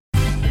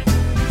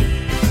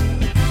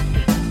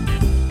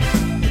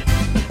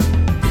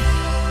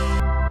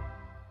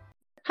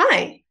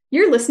Hi,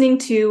 you're listening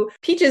to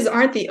Peaches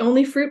Aren't the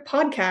Only Fruit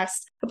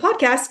podcast, a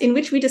podcast in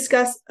which we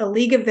discuss a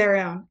league of their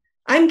own.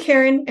 I'm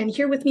Karen, and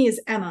here with me is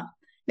Emma.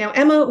 Now,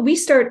 Emma, we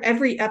start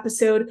every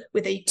episode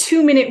with a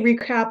 2-minute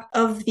recap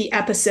of the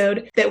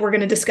episode that we're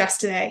going to discuss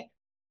today.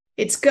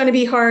 It's going to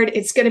be hard.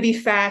 It's going to be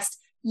fast.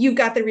 You've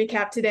got the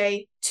recap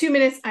today. 2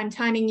 minutes. I'm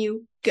timing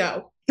you.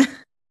 Go. All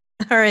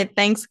right.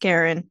 Thanks,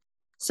 Karen.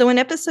 So in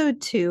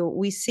episode 2,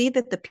 we see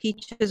that the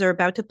Peaches are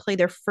about to play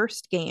their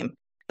first game,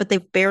 but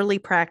they've barely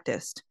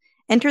practiced.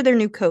 Enter their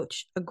new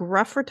coach, a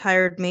gruff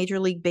retired Major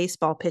League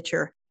Baseball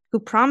pitcher who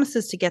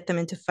promises to get them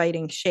into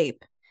fighting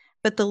shape.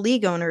 But the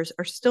league owners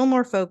are still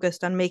more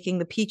focused on making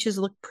the Peaches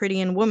look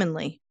pretty and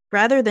womanly,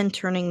 rather than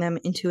turning them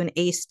into an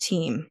ace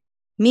team.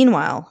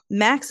 Meanwhile,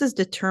 Max is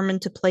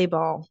determined to play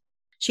ball.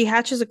 She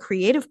hatches a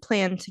creative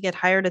plan to get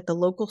hired at the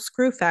local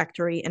screw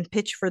factory and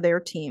pitch for their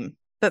team.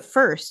 But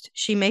first,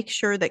 she makes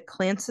sure that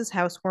Clance's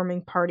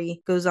housewarming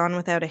party goes on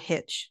without a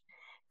hitch.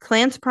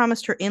 Clance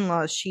promised her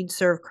in-laws she'd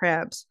serve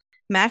crabs.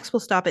 Max will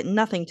stop at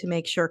nothing to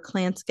make sure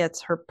Clance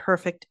gets her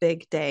perfect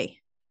big day.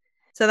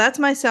 So that's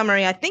my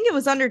summary. I think it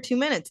was under 2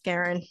 minutes,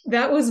 Karen.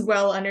 That was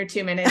well under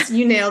 2 minutes.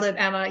 You nailed it,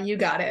 Emma. You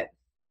got it.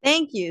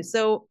 Thank you.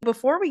 So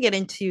before we get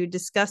into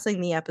discussing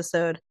the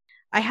episode,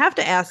 I have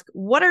to ask,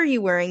 what are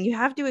you wearing? You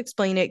have to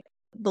explain it.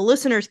 The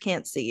listeners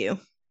can't see you.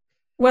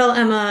 Well,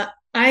 Emma,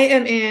 I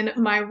am in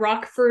my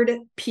Rockford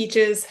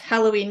Peaches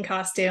Halloween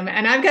costume,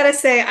 and I've got to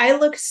say, I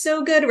look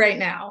so good right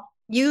now.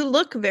 You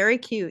look very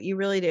cute. You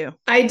really do.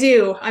 I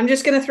do. I'm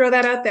just going to throw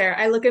that out there.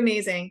 I look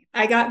amazing.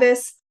 I got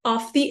this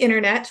off the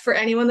internet. For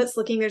anyone that's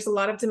looking, there's a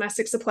lot of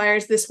domestic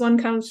suppliers. This one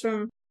comes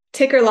from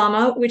Ticker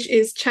Llama, which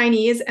is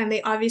Chinese, and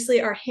they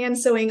obviously are hand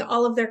sewing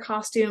all of their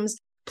costumes.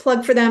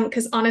 Plug for them,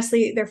 because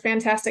honestly, they're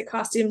fantastic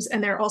costumes,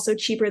 and they're also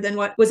cheaper than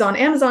what was on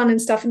Amazon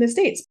and stuff in the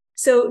States.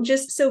 So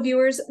just so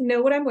viewers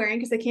know what I'm wearing,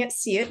 because they can't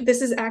see it,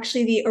 this is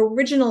actually the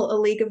original A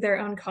League of Their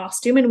Own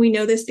costume, and we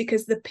know this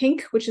because the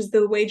pink, which is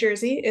the away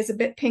jersey, is a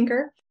bit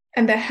pinker,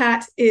 and the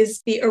hat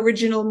is the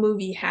original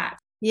movie hat.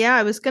 Yeah,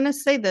 I was going to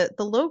say that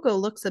the logo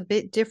looks a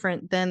bit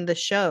different than the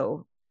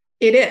show.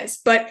 It is,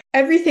 but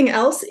everything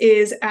else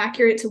is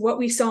accurate to what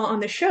we saw on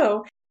the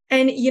show.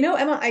 And you know,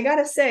 Emma, I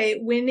gotta say,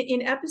 when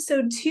in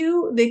episode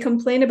 2, they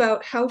complain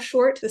about how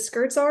short the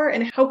skirts are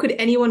and how could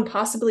anyone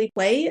possibly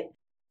play,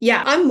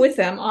 yeah, I'm with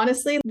them,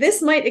 honestly.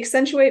 This might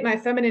accentuate my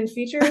feminine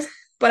features,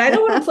 but I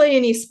don't want to play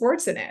any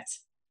sports in it.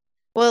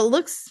 Well, it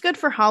looks good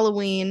for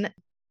Halloween.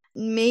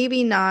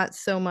 Maybe not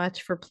so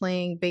much for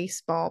playing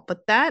baseball,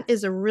 but that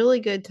is a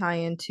really good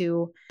tie-in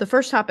to the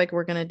first topic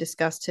we're going to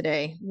discuss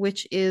today,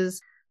 which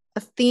is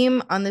a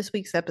theme on this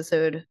week's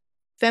episode,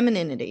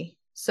 femininity.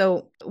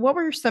 So what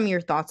were some of your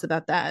thoughts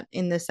about that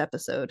in this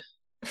episode?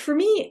 For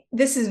me,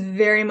 this is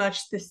very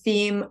much the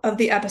theme of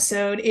the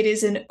episode. It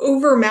is an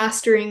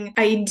overmastering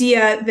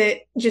idea that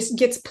just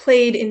gets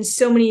played in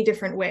so many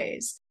different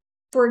ways.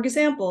 For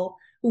example,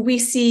 we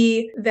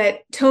see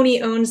that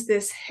Tony owns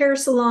this hair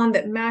salon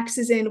that Max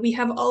is in. We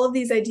have all of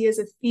these ideas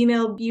of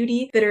female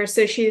beauty that are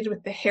associated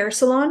with the hair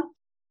salon.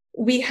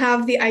 We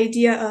have the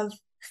idea of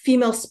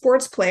female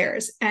sports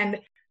players and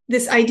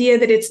this idea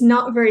that it's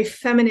not very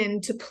feminine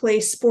to play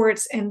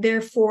sports, and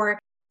therefore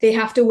they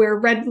have to wear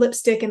red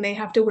lipstick and they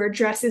have to wear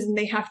dresses and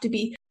they have to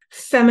be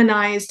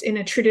feminized in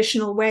a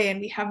traditional way. And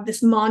we have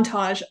this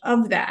montage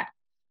of that.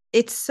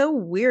 It's so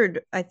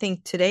weird, I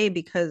think, today,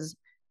 because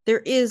there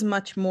is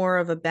much more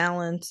of a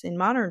balance in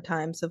modern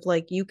times of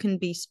like, you can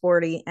be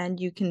sporty and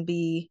you can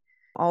be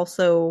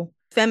also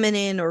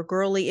feminine or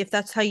girly if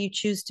that's how you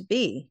choose to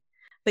be.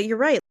 But you're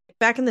right.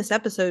 Back in this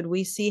episode,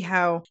 we see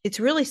how it's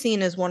really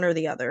seen as one or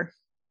the other,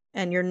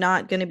 and you're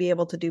not going to be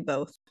able to do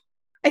both.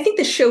 I think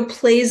the show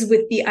plays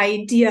with the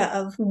idea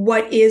of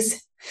what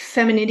is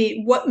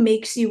femininity, what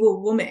makes you a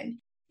woman.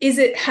 Is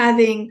it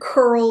having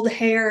curled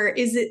hair?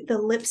 Is it the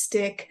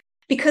lipstick?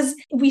 Because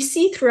we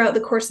see throughout the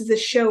course of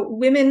this show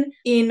women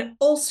in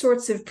all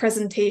sorts of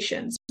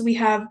presentations. We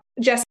have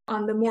Jess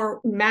on the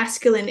more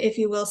masculine, if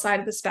you will,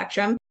 side of the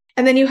spectrum.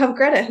 And then you have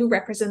Greta, who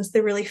represents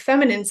the really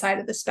feminine side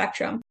of the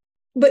spectrum.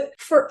 But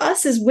for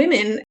us as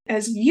women,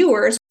 as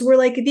viewers, we're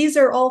like, these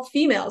are all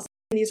females.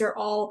 These are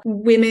all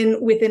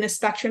women within a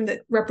spectrum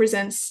that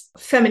represents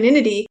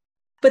femininity.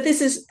 But this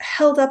is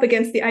held up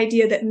against the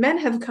idea that men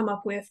have come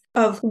up with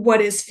of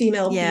what is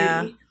female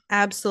beauty.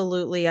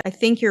 Absolutely. I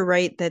think you're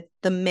right that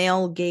the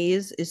male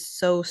gaze is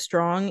so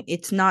strong.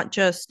 It's not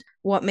just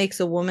what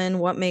makes a woman,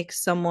 what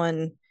makes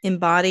someone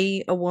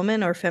embody a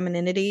woman or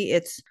femininity.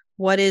 It's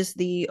what is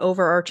the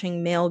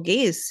overarching male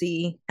gaze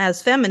see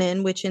as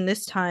feminine, which in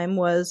this time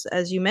was,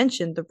 as you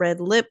mentioned, the red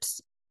lips,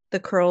 the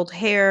curled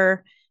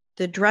hair,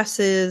 the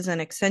dresses,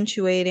 and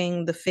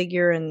accentuating the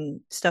figure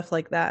and stuff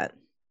like that.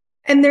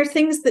 And they're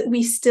things that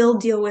we still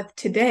deal with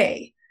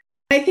today.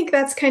 I think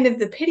that's kind of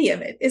the pity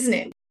of it, isn't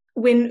it?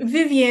 When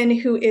Vivian,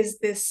 who is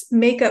this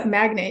makeup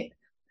magnate,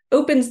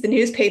 opens the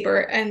newspaper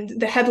and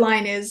the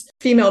headline is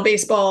Female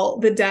Baseball,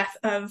 the Death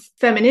of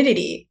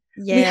Femininity.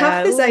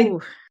 Yeah.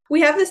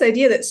 We have this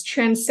idea that's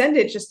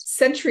transcended just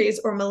centuries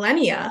or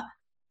millennia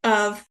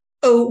of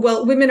oh,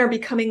 well, women are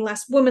becoming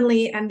less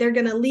womanly and they're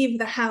going to leave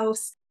the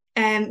house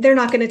and they're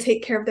not going to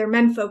take care of their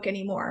menfolk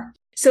anymore.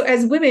 So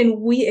as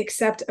women, we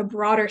accept a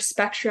broader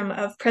spectrum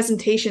of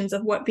presentations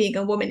of what being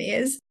a woman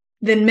is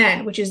than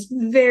men, which is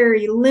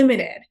very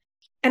limited.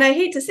 And I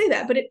hate to say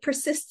that, but it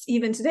persists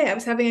even today. I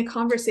was having a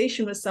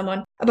conversation with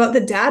someone about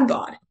the dad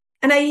bod.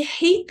 And I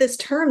hate this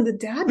term, the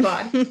dad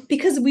bod,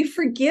 because we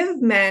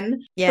forgive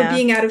men for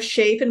being out of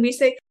shape and we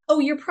say, oh,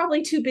 you're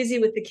probably too busy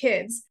with the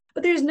kids.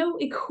 But there's no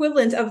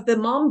equivalent of the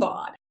mom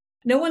bod.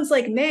 No one's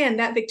like, man,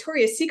 that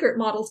Victoria's Secret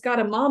model's got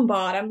a mom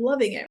bod. I'm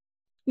loving it.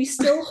 We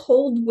still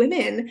hold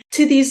women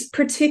to these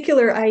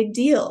particular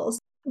ideals.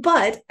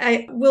 But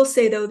I will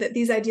say, though, that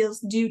these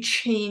ideals do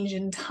change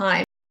in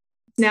time.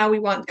 Now we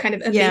want kind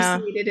of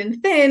emaciated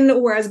and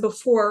thin, whereas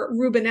before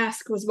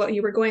Rubenesque was what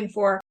you were going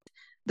for.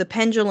 The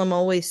pendulum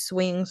always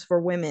swings for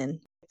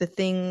women. The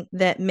thing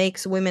that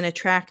makes women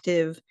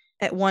attractive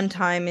at one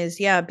time is,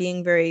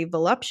 being very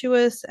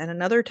voluptuous, and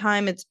another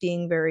time it's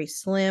being very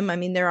slim. I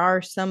mean, there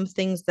are some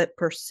things that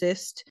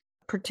persist,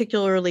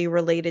 particularly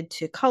related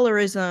to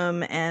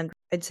colorism and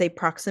I'd say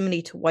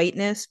proximity to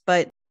whiteness,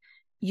 but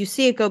you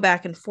see it go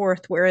back and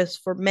forth, whereas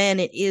for men,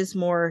 it is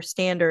more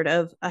standard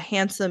of a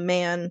handsome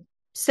man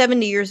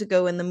 70 years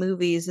ago in the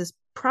movies is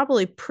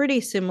probably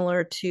pretty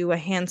similar to a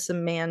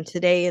handsome man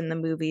today in the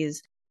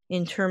movies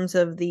in terms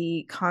of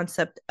the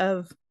concept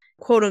of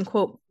quote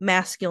unquote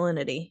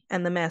masculinity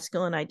and the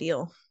masculine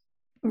ideal.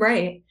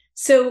 Right.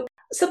 So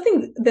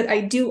something that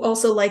I do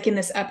also like in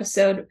this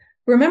episode,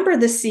 remember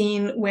the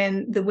scene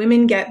when the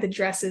women get the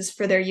dresses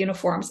for their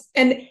uniforms?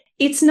 And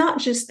it's not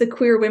just the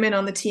queer women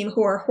on the team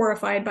who are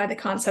horrified by the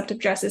concept of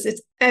dresses,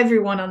 it's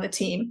everyone on the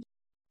team.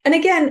 And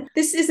again,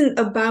 this isn't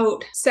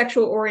about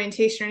sexual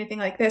orientation or anything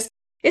like this.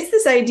 It's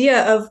this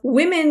idea of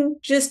women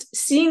just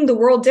seeing the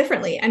world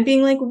differently and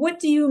being like, what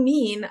do you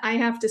mean I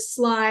have to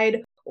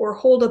slide or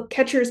hold a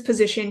catcher's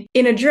position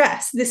in a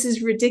dress? This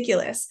is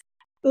ridiculous.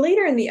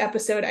 Later in the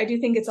episode, I do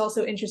think it's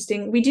also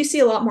interesting. We do see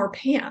a lot more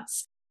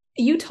pants.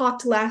 You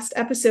talked last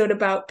episode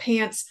about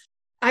pants.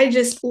 I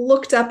just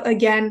looked up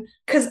again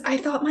because I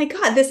thought, my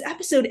God, this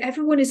episode,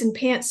 everyone is in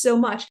pants so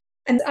much.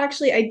 And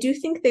actually, I do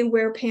think they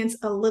wear pants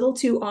a little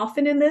too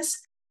often in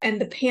this,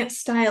 and the pants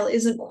style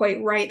isn't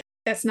quite right.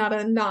 That's not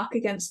a knock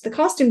against the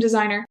costume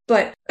designer.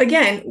 But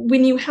again,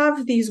 when you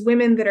have these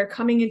women that are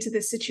coming into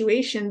this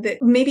situation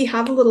that maybe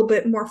have a little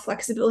bit more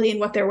flexibility in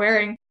what they're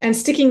wearing and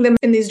sticking them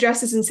in these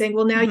dresses and saying,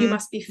 well, now you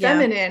must be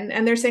feminine. Yeah.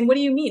 And they're saying, what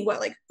do you mean?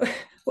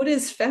 What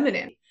is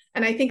feminine?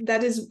 And I think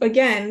that is,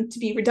 again, to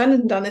be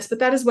redundant on this, but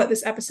that is what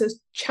this episode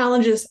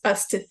challenges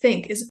us to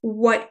think is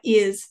what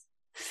is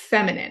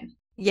feminine?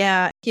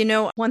 Yeah.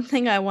 One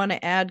thing I want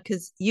to add,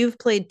 because you've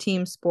played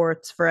team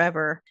sports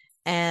forever,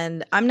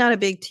 and I'm not a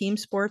big team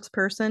sports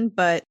person,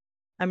 but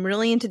I'm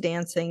really into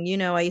dancing.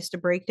 I used to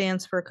break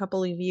dance for a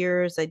couple of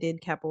years. I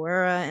did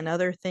capoeira and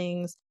other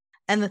things.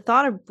 And the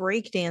thought of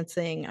break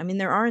dancing, I mean,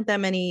 there aren't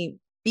that many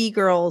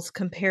B-girls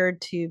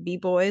compared to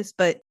B-boys,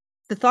 but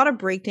the thought of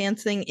break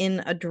dancing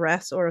in a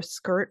dress or a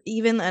skirt,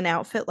 even an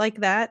outfit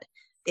like that,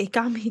 it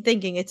got me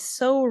thinking it's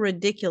so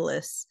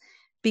ridiculous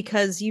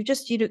because you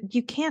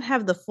can't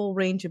have the full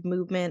range of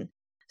movement.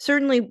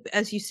 Certainly,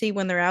 as you see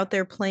when they're out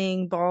there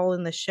playing ball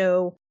in the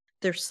show,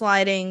 they're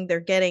sliding,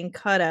 they're getting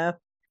cut up.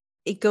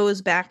 It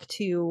goes back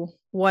to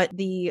what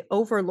the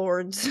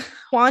overlords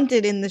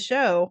wanted in the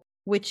show,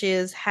 which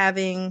is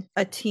having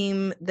a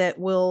team that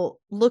will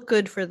look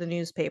good for the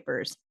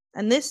newspapers.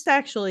 And this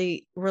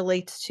actually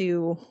relates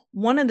to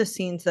one of the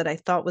scenes that I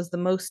thought was the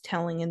most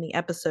telling in the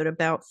episode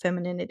about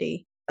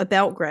femininity,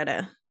 about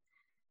Greta.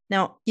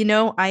 Now,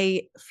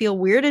 I feel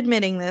weird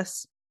admitting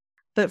this,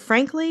 but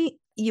frankly,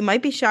 you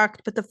might be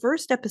shocked, but the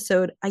first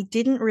episode, I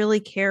didn't really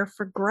care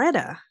for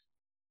Greta.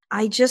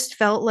 I just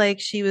felt like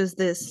she was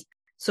this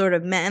sort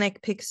of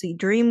manic pixie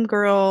dream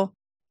girl,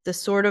 the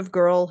sort of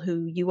girl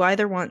who you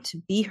either want to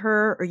be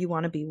her or you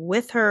want to be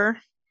with her.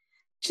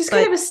 She's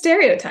kind of a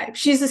stereotype.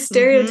 She's a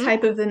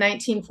stereotype of the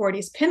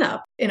 1940s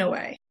pinup in a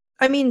way.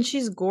 I mean,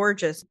 she's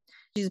gorgeous.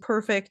 She's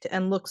perfect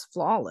and looks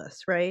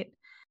flawless, right?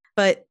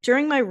 But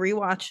during my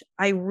rewatch,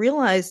 I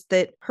realized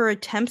that her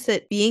attempts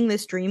at being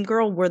this dream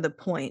girl were the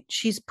point.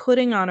 She's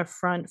putting on a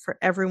front for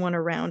everyone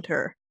around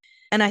her.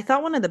 And I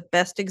thought one of the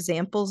best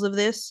examples of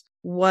this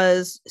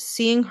was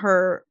seeing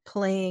her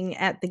playing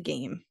at the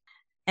game.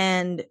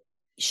 And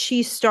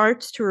she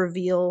starts to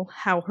reveal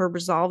how her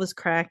resolve is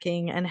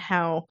cracking and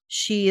how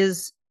she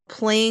is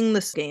playing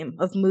this game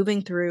of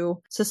moving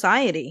through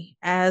society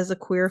as a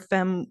queer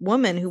femme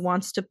woman who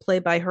wants to play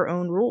by her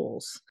own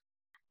rules.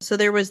 So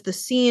there was the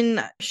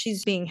scene,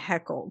 she's being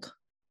heckled.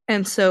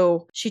 And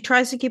so she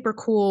tries to keep her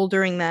cool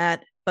during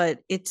that, but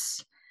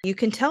you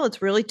can tell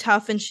it's really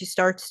tough and she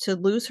starts to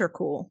lose her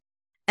cool.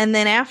 And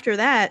then after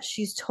that,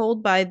 she's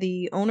told by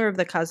the owner of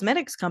the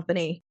cosmetics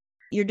company,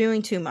 you're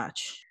doing too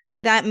much.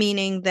 That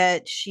meaning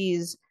that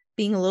she's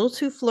being a little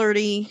too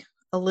flirty,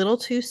 a little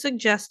too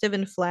suggestive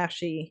and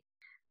flashy.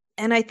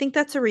 And I think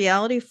that's a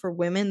reality for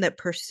women that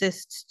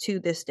persists to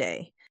this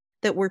day,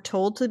 that we're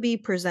told to be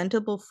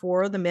presentable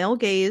for the male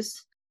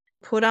gaze,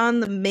 put on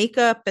the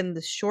makeup and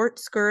the short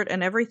skirt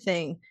and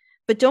everything,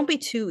 but don't be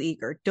too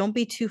eager. Don't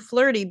be too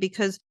flirty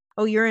because,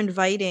 oh, you're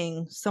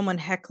inviting someone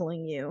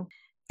heckling you.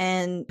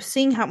 And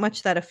seeing how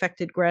much that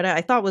affected Greta,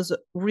 I thought was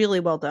really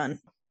well done.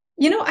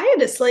 I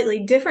had a slightly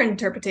different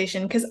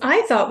interpretation because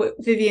I thought what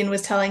Vivian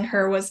was telling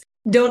her was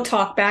don't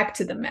talk back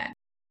to the men.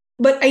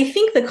 But I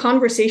think the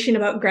conversation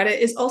about Greta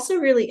is also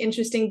really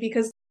interesting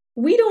because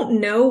we don't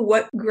know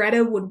what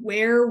Greta would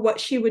wear, what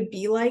she would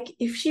be like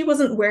if she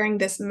wasn't wearing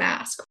this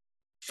mask.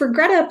 For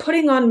Greta,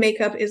 putting on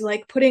makeup is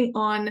like putting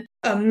on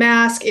a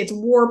mask. It's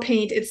war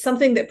paint. It's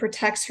something that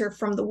protects her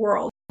from the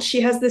world.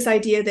 She has this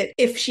idea that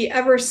if she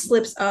ever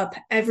slips up,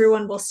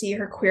 everyone will see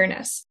her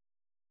queerness.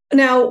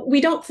 Now,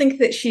 we don't think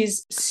that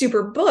she's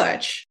super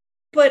butch,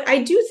 but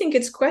I do think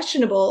it's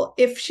questionable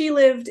if she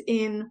lived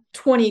in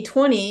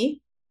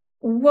 2020,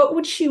 what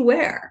would she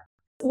wear?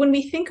 When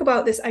we think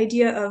about this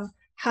idea of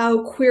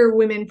how queer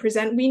women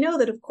present, we know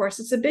that, of course,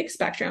 it's a big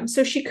spectrum.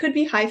 So she could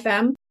be high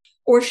femme,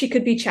 or she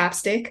could be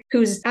chapstick,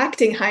 who's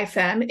acting high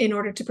femme in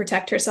order to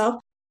protect herself.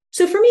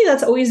 So for me,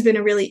 that's always been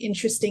a really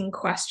interesting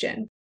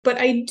question. But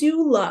I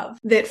do love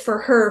that for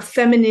her,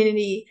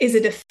 femininity is a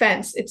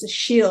defense, it's a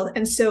shield.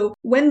 And so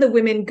when the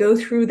women go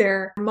through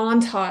their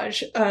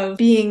montage of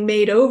being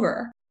made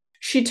over,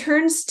 she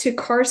turns to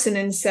Carson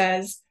and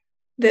says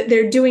that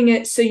they're doing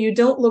it so you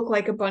don't look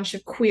like a bunch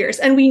of queers.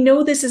 And we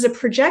know this is a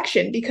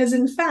projection because,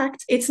 in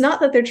fact, it's not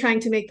that they're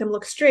trying to make them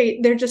look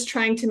straight, they're just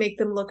trying to make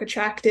them look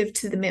attractive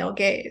to the male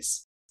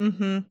gaze.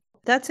 Mm-hmm.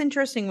 That's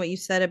interesting what you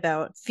said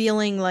about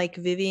feeling like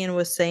Vivian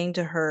was saying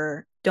to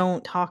her,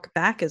 don't talk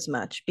back as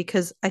much,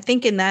 because I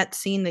think in that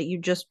scene that you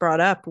just brought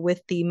up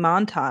with the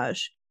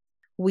montage,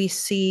 we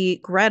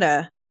see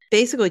Greta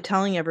basically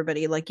telling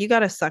everybody, like, you got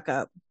to suck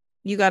up.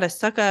 You got to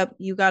suck up.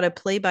 You got to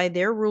play by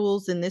their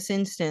rules in this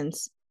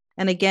instance.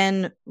 And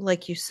again,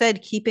 like you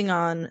said, keeping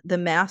on the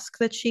mask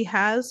that she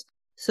has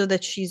so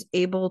that she's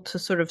able to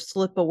sort of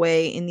slip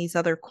away in these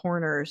other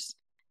corners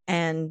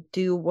and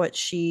do what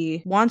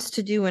she wants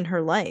to do in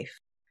her life.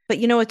 But,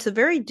 it's a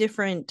very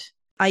different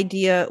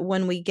idea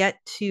when we get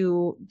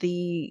to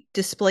the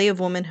display of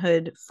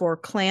womanhood for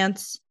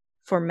Clance,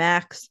 for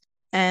Max,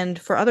 and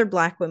for other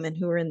Black women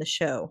who are in the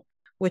show,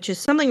 which is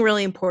something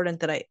really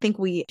important that I think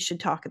we should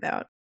talk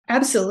about.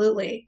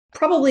 Absolutely.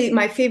 Probably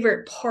my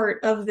favorite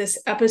part of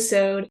this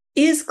episode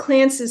is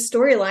Clance's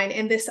storyline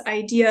and this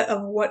idea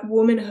of what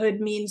womanhood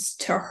means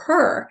to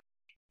her.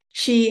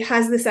 She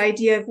has this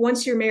idea of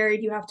once you're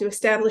married, you have to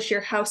establish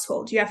your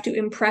household. You have to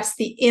impress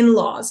the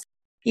in-laws.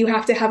 You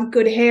have to have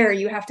good hair.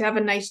 You have to have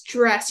a nice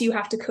dress. You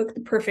have to cook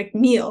the perfect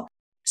meal.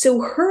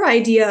 So her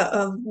idea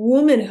of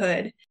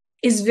womanhood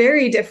is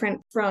very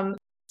different from,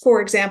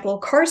 for example,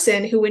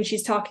 Carson, who when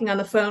she's talking on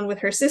the phone with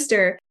her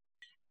sister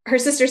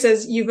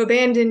says, you've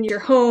abandoned your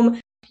home.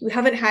 You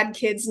haven't had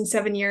kids in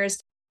 7 years.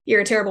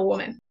 You're a terrible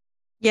woman.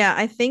 Yeah,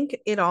 I think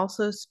it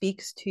also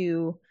speaks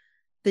to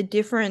the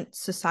different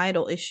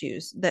societal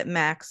issues that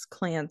Max,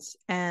 Clance,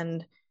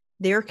 and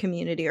their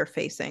community are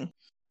facing.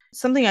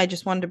 Something I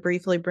just wanted to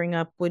briefly bring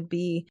up would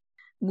be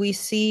we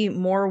see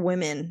more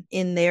women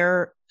in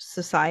their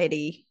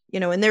society,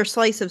 in their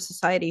slice of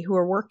society who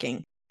are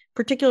working,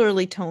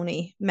 particularly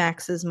Tony,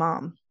 Max's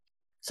mom.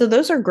 So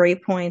those are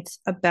great points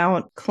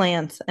about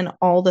Clance and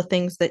all the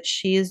things that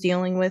she is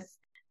dealing with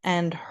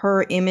and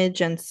her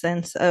image and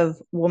sense of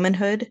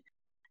womanhood.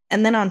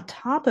 And then on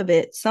top of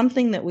it,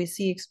 something that we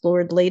see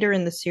explored later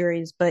in the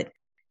series, but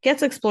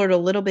gets explored a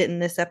little bit in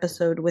this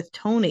episode with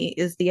Tony,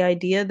 is the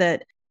idea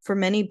that for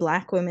many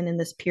Black women in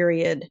this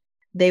period,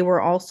 they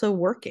were also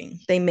working.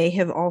 They may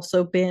have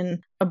also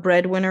been a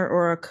breadwinner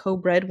or a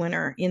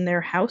co-breadwinner in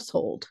their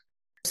household.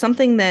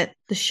 Something that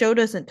the show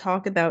doesn't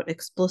talk about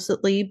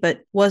explicitly,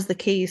 but was the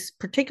case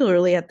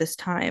particularly at this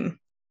time,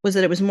 was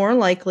that it was more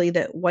likely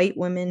that white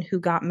women who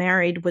got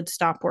married would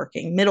stop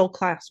working,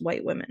 middle-class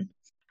white women,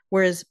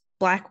 whereas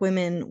Black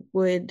women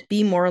would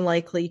be more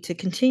likely to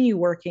continue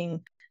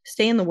working,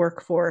 stay in the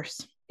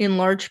workforce, in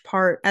large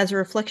part as a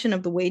reflection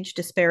of the wage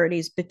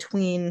disparities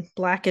between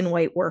Black and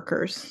white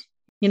workers.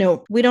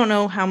 We don't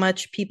know how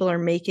much people are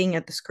making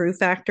at the screw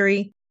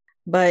factory,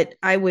 but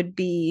I would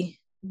be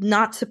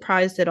not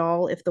surprised at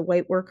all if the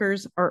white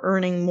workers are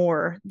earning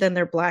more than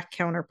their Black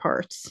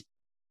counterparts.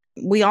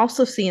 We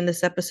also see in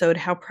this episode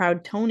how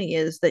proud Tony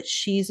is that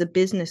she's a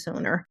business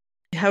owner,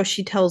 how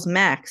she tells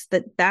Max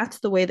that that's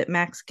the way that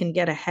Max can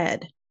get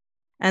ahead.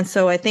 And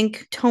so I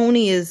think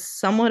Tony is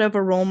somewhat of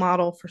a role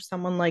model for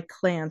someone like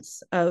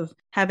Clance of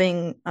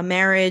having a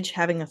marriage,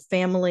 having a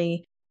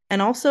family,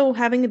 and also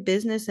having a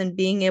business and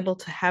being able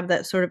to have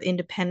that sort of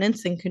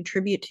independence and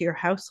contribute to your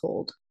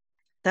household.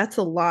 That's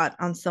a lot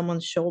on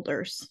someone's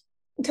shoulders.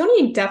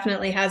 Tony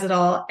definitely has it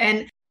all.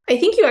 And I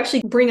think you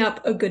actually bring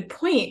up a good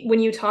point when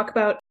you talk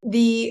about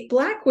the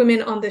Black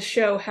women on the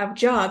show have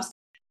jobs.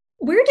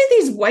 Where do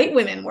these white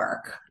women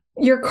work?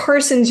 Your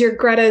Carsons, your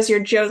Gretas,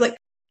 your Joes, like,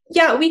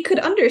 yeah, we could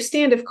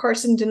understand if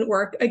Carson didn't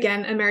work,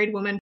 again, a married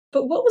woman,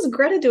 but what was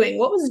Greta doing?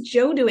 What was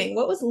Joe doing?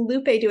 What was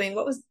Lupe doing?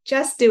 What was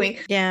Jess doing?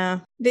 Yeah.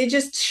 They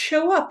just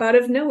show up out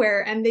of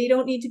nowhere and they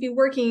don't need to be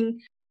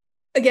working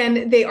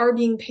again, they are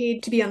being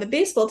paid to be on the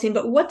baseball team,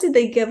 but what did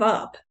they give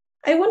up?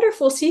 I wonder if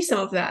we'll see some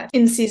of that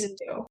in season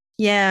 2.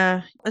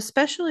 Yeah,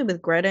 especially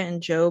with Greta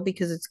and Joe,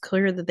 because it's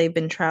clear that they've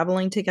been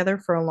traveling together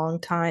for a long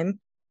time.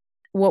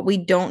 What we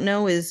don't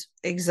know is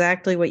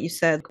exactly what you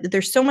said.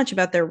 There's so much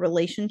about their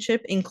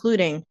relationship,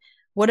 including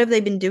what have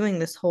they been doing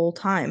this whole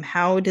time?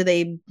 How do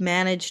they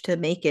manage to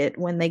make it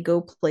when they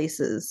go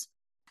places?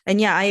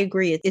 And yeah, I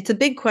agree. It's a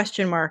big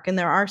question mark. And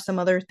there are some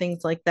other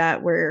things like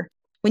that where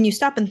when you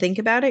stop and think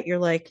about it, you're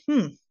like,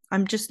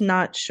 I'm just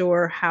not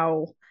sure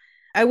how.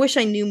 I wish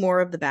I knew more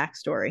of the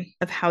backstory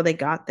of how they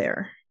got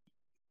there.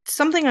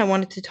 Something I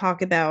wanted to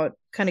talk about,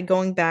 kind of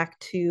going back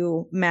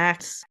to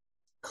Max,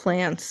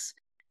 Clance,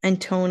 and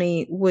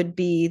Tony, would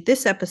be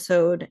this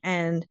episode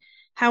and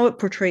how it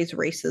portrays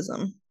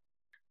racism.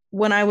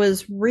 When I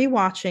was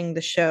rewatching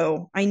the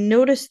show, I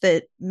noticed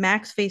that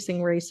Max facing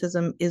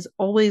racism is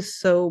always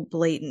so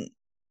blatant.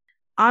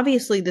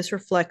 Obviously, this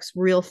reflects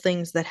real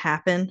things that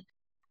happen,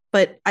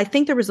 but I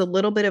think there was a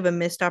little bit of a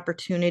missed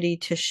opportunity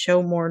to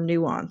show more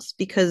nuance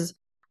because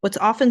what's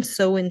often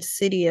so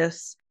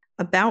insidious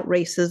about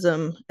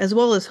racism, as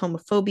well as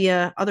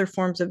homophobia, other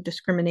forms of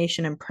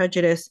discrimination and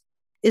prejudice,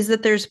 is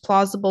that there's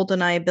plausible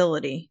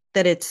deniability,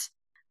 that it's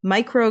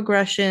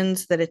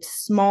microaggressions, that it's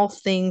small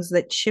things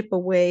that chip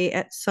away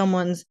at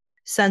someone's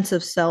sense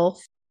of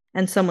self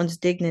and someone's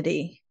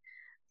dignity.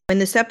 In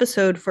this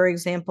episode, for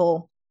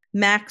example,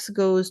 Max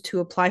goes to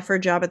apply for a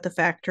job at the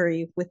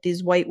factory with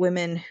these white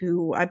women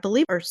who I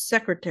believe are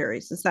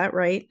secretaries. Is that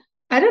right?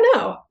 I don't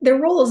know. Their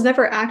role is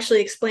never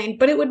actually explained,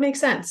 but it would make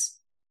sense.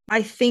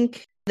 I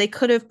think they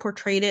could have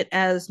portrayed it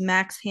as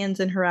Max hands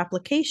in her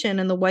application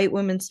and the white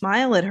women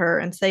smile at her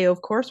and say,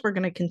 of course, we're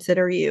going to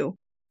consider you,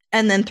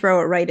 and then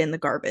throw it right in the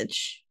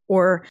garbage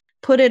or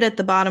put it at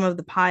the bottom of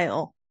the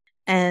pile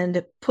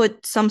and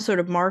put some sort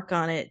of mark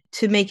on it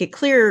to make it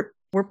clear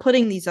we're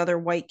putting these other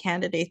white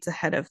candidates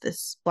ahead of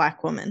this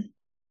black woman.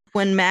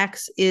 When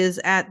Max is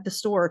at the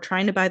store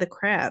trying to buy the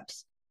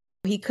crabs,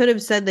 he could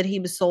have said that he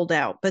was sold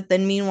out, but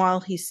then meanwhile,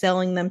 he's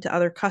selling them to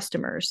other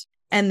customers.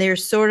 And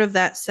there's sort of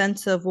that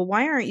sense of, well,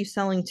 why aren't you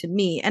selling to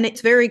me? And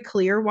it's very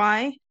clear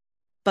why,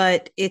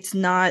 but it's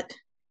not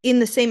in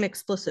the same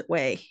explicit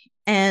way.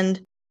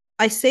 And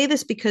I say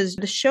this because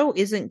the show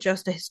isn't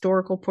just a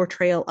historical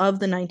portrayal of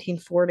the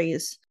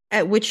 1940s,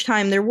 at which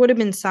time there would have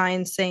been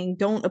signs saying,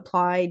 don't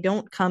apply,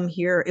 don't come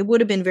here. It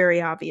would have been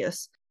very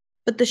obvious.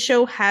 But the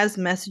show has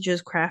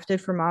messages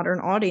crafted for modern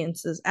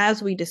audiences,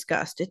 as we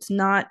discussed. It's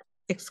not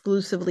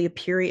exclusively a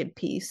period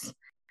piece.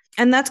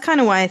 And that's kind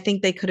of why I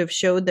think they could have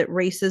showed that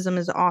racism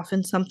is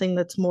often something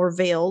that's more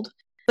veiled,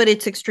 but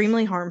it's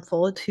extremely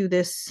harmful to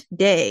this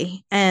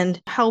day,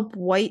 and help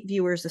white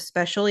viewers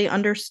especially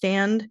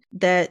understand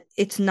that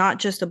it's not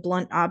just a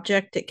blunt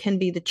object. It can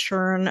be the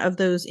churn of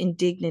those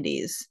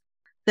indignities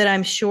that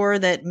I'm sure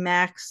that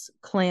Max,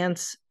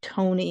 Clance,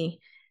 Tony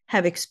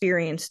have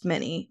experienced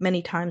many,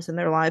 many times in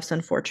their lives,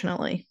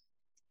 unfortunately.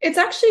 It's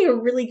actually a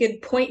really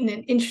good point and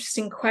an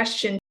interesting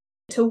question.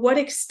 To what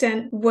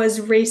extent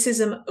was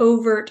racism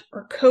overt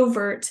or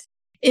covert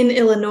in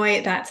Illinois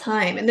at that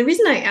time? And the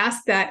reason I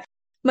ask that,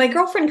 my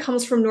girlfriend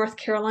comes from North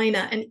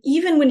Carolina, and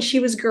even when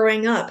she was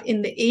growing up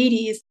in the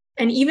 80s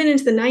and even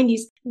into the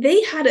 90s,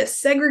 they had a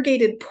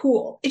segregated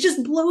pool. It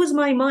just blows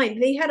my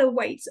mind. They had a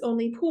whites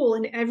only pool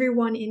and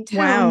everyone in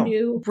town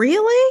knew.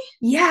 Really?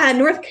 Yeah,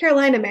 North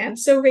Carolina, man.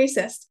 So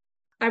racist.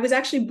 I was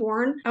actually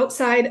born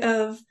outside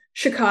of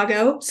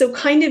Chicago, so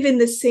kind of in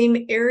the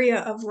same area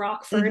of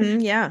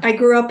Rockford. Yeah. I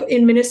grew up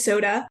in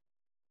Minnesota.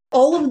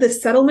 All of the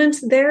settlement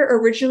there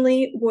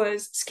originally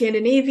was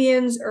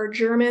Scandinavians or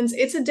Germans.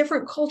 It's a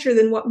different culture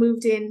than what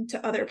moved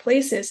into other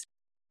places.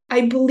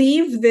 I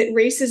believe that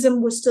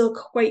racism was still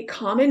quite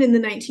common in the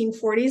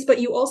 1940s, but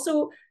you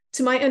also,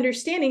 to my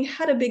understanding,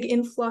 had a big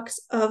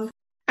influx of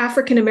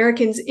African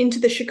Americans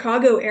into the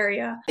Chicago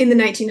area in the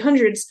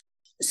 1900s.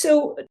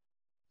 So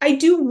I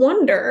do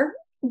wonder,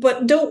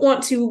 but don't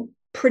want to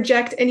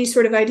project any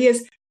sort of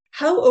ideas,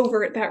 how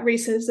overt that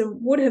racism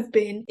would have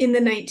been in the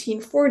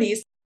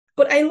 1940s.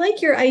 But I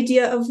like your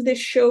idea of this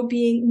show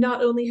being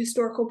not only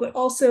historical, but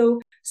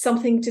also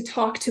something to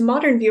talk to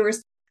modern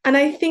viewers. And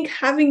I think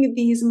having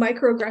these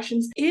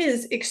microaggressions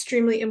is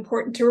extremely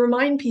important to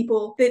remind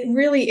people that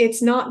really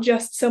it's not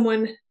just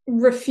someone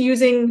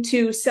refusing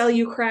to sell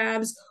you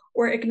crabs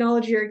or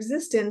acknowledge your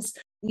existence.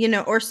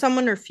 Or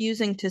someone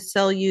refusing to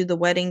sell you the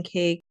wedding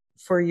cake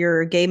for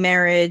your gay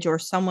marriage, or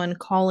someone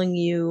calling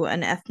you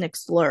an ethnic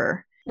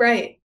slur.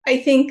 Right. I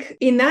think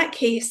in that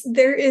case,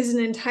 there is an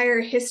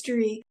entire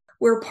history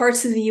where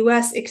parts of the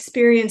US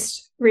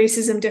experienced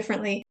racism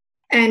differently.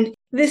 And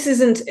this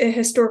isn't a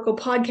historical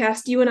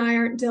podcast. You and I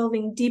aren't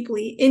delving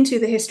deeply into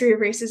the history of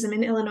racism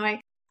in Illinois.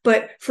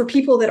 But for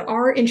people that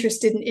are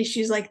interested in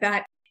issues like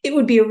that, it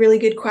would be a really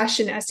good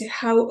question as to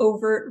how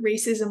overt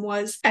racism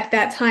was at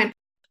that time.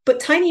 But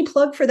tiny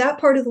plug for that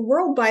part of the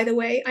world, by the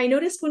way, I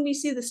noticed when we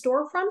see the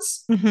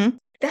storefronts,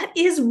 that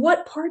is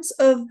what parts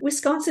of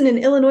Wisconsin and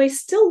Illinois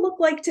still look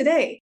like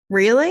today.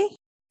 Really?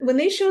 When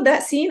they showed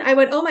that scene, I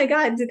went, oh my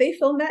God, did they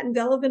film that in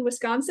Delavan,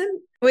 Wisconsin?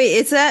 Wait,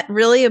 is that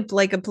really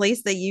like a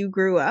place that you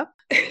grew up?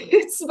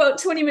 It's about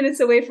 20 minutes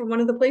away from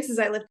one of the places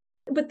I live.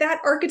 But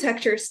that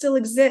architecture still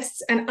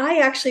exists. And I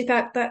actually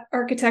thought that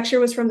architecture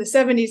was from the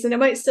 70s, and it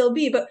might still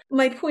be. But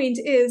my point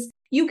is,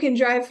 you can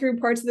drive through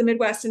parts of the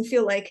Midwest and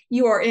feel like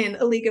you are in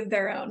a league of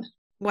their own.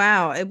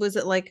 Wow, it was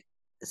it like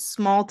a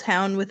small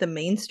town with a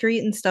main street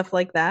and stuff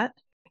like that?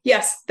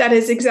 Yes, that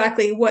is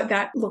exactly what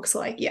that looks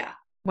like. Yeah.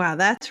 Wow,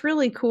 that's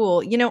really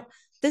cool.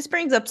 This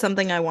brings up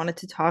something I wanted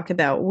to talk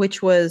about,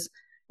 which was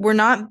we're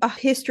not a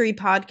history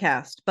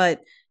podcast,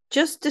 but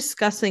just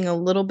discussing a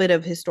little bit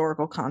of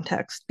historical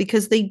context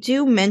because they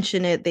do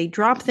mention it. They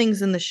drop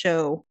things in the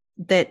show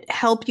that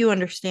help you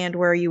understand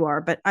where you are.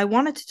 But I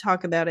wanted to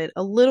talk about it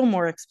a little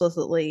more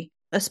explicitly,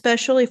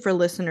 especially for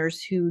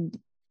listeners who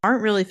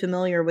aren't really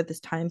familiar with this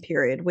time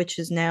period, which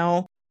is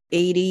now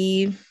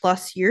 80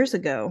 plus years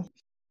ago.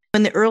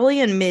 In the early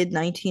and mid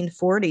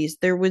 1940s,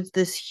 there was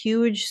this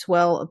huge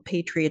swell of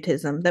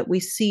patriotism that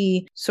we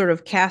see sort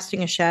of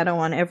casting a shadow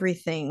on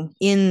everything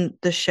in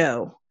the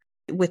show,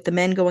 with the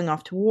men going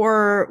off to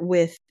war,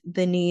 with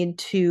the need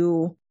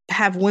to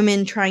have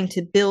women trying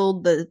to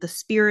build the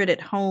spirit at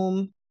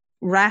home,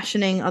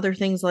 rationing, other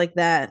things like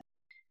that.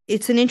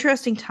 It's an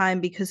interesting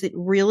time because it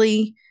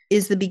really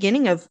is the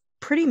beginning of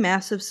pretty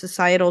massive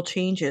societal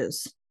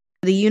changes.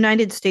 The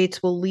United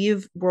States will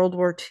leave World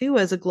War II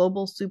as a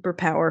global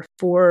superpower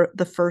for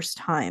the first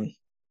time.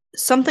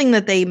 Something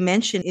that they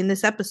mention in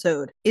this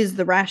episode is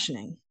the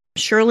rationing.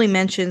 Shirley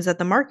mentions at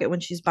the market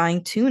when she's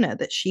buying tuna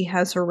that she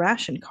has her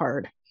ration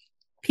card.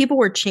 People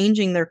were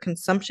changing their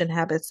consumption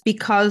habits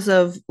because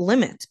of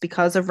limits,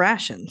 because of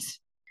rations.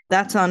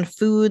 That's on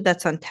food,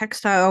 that's on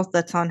textiles,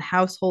 that's on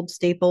household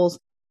staples.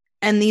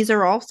 And these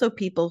are also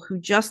people who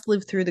just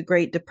lived through the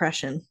Great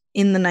Depression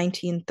in the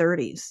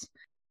 1930s.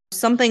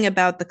 Something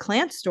about the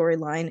Clance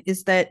storyline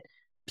is that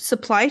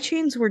supply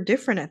chains were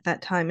different at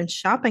that time and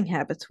shopping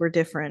habits were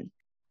different.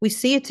 We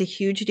see it's a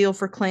huge deal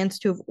for Clance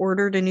to have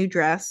ordered a new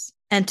dress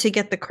and to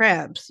get the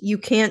crabs. You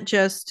can't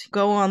just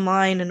go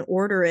online and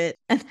order it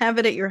and have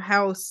it at your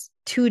house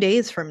 2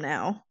 days from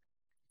now.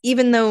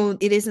 Even though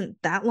it isn't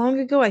that long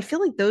ago, I feel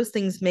like those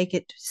things make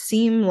it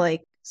seem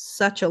like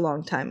such a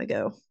long time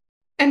ago.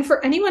 And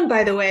for anyone,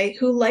 by the way,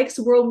 who likes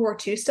World War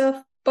II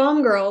stuff,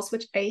 Bomb Girls,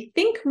 which I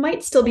think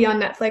might still be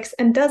on Netflix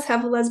and does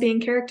have a lesbian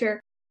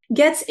character,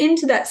 gets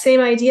into that same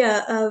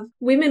idea of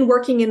women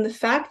working in the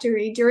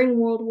factory during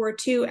World War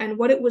II and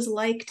what it was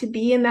like to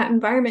be in that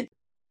environment.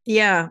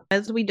 Yeah,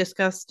 as we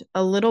discussed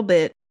a little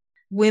bit,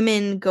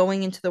 women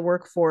going into the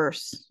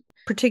workforce,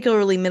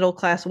 particularly middle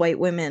class white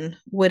women,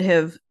 would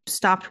have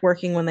stopped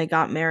working when they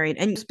got married.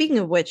 And speaking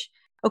of which,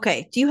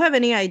 okay, do you have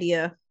any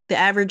idea the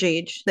average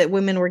age that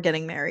women were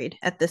getting married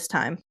at this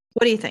time?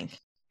 What do you think?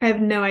 I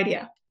have no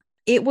idea.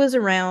 It was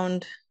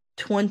around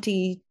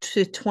 20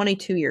 to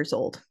 22 years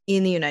old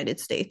in the United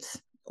States,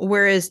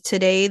 whereas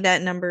today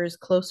that number is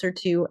closer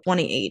to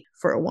 28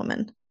 for a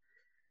woman.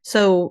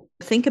 So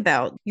think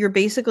about you're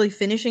basically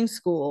finishing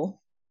school,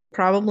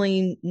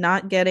 probably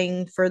not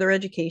getting further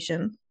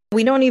education.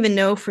 We don't even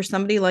know for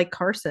somebody like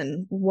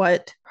Carson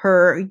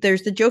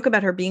there's the joke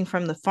about her being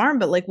from the farm,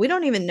 but like we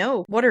don't even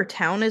know what her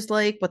town is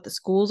like, what the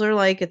schools are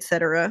like,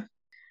 etc.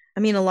 I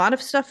mean, a lot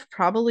of stuff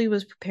probably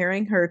was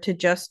preparing her to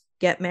just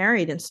get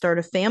married and start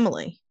a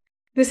family.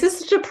 This is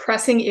such a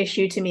pressing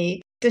issue to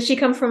me. Does she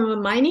come from a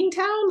mining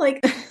town?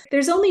 Like,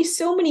 there's only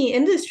so many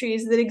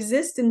industries that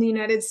exist in the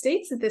United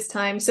States at this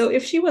time. So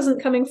if she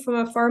wasn't coming from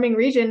a farming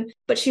region,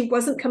 but she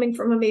wasn't coming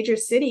from a major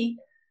city,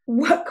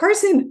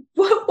 Carson,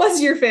 what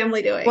was your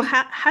family doing? Well,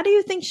 how do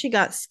you think she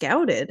got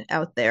scouted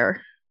out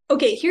there?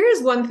 Okay, here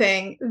is one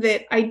thing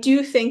that I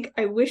do think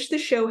I wish the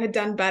show had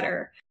done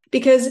better.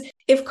 Because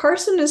if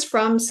Carson is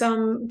from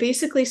some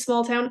basically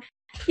small town,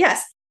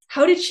 yes,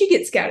 how did she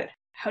get scouted?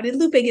 How did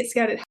Lupe get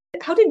scouted?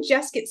 How did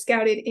Jess get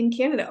scouted in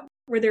Canada?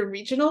 Were there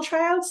regional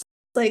tryouts?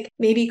 Like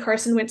maybe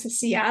Carson went to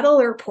Seattle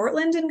or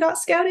Portland and got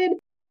scouted?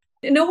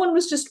 No one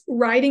was just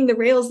riding the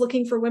rails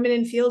looking for women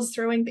in fields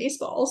throwing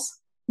baseballs.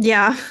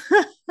 Yeah.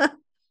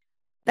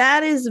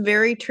 That is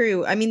very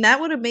true. I mean, that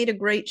would have made a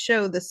great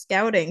show, the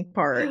scouting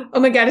part. Oh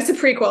my God, it's a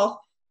prequel.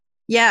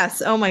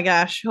 Yes. Oh my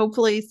gosh.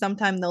 Hopefully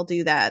sometime they'll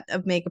do that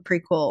of make a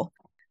prequel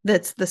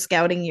that's the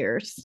scouting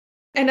years.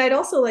 And I'd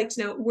also like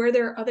to know, were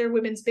there other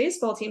women's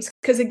baseball teams?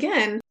 Because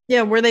again,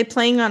 yeah, were they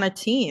playing on a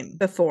team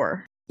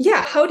before?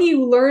 Yeah, how do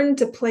you learn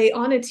to play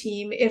on a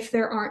team if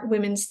there aren't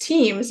women's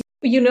teams?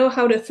 You know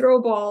how to throw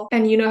a ball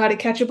and you know how to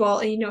catch a ball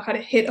and you know how to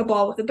hit a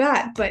ball with a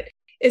bat, but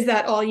is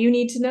that all you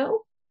need to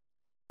know?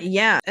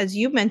 Yeah, as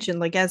you mentioned,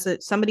 like as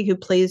somebody who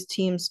plays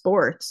team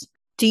sports,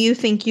 do you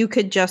think you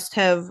could just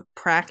have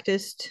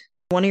practiced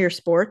one of your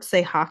sports,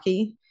 say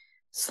hockey,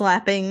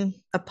 slapping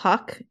a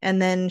puck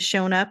and then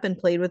shown up and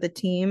played with a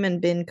team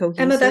and been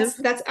cohesive? Emma,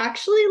 that's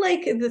actually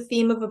like the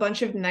theme of a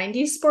bunch of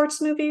 90s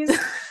sports movies,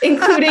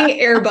 including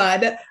Air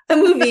Bud, a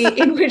movie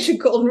in which a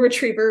golden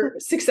retriever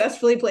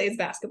successfully plays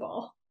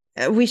basketball.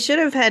 We should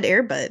have had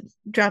Air Bud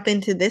drop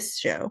into this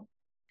show.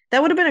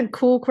 That would have been a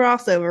cool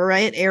crossover,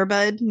 right? Air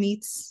Bud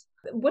meets...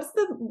 What's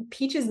the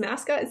Peaches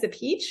mascot? Is it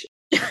Peach?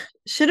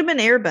 Should have been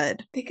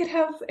Airbud. They could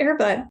have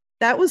Airbud.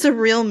 That was a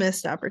real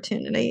missed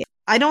opportunity.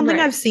 I don't think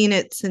Right. I've seen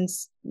it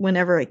since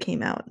whenever it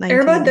came out.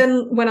 Airbud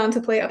then went on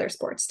to play other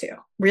sports too.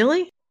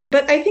 Really?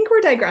 But I think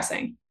we're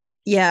digressing.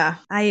 Yeah,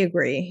 I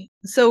agree.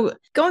 So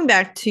going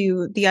back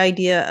to the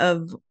idea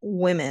of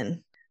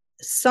women,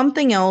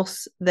 something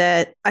else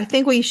that I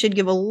think we should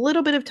give a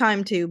little bit of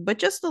time to, but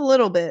just a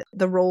little bit,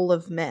 the role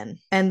of men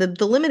and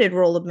the limited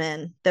role of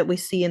men that we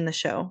see in the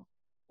show.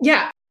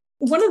 Yeah.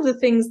 One of the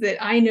things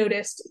that I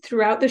noticed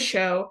throughout the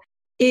show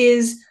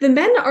is the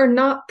men are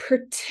not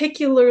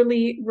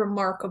particularly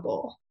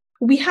remarkable.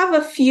 We have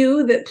a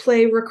few that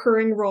play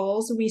recurring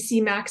roles. We see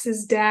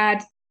Max's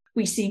dad,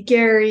 we see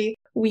Gary,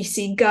 we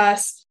see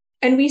Gus,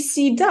 and we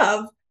see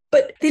Dove,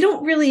 but they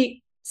don't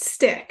really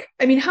stick.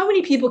 I mean, how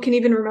many people can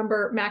even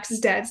remember Max's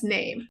dad's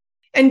name?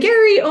 And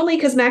Gary, only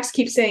because Max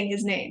keeps saying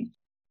his name.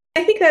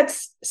 I think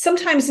that's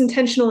sometimes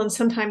intentional and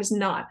sometimes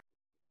not.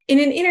 In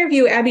an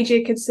interview, Abby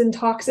Jacobson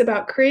talks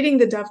about creating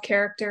the Dove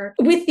character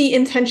with the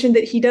intention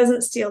that he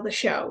doesn't steal the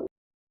show.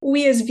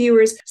 We as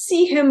viewers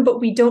see him, but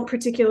we don't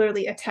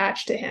particularly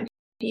attach to him.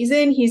 He's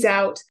in, he's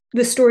out,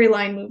 the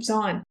storyline moves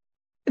on.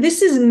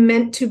 This is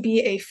meant to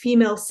be a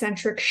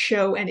female-centric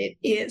show, and it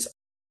is.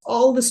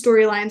 All the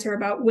storylines are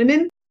about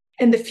women,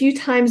 and the few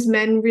times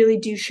men really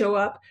do show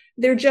up,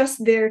 they're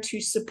just there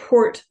to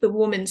support the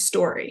woman's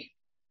story.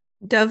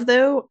 Dove,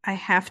 though, I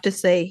have to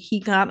say, he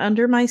got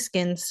under my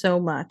skin so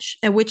much,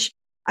 and which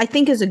I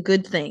think is a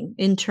good thing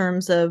in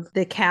terms of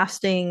the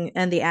casting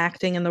and the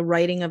acting and the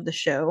writing of the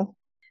show,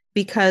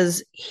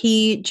 because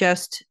he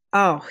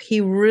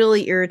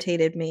really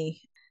irritated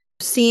me.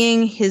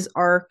 Seeing his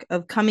arc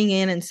of coming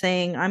in and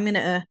saying, I'm going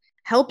to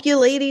help you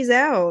ladies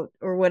out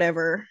or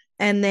whatever,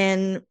 and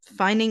then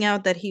finding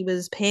out that he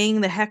was paying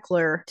the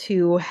heckler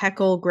to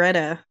heckle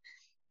Greta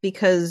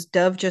because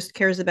Dove just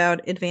cares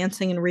about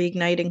advancing and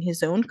reigniting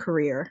his own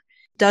career,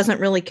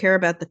 doesn't really care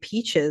about the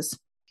Peaches.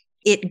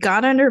 It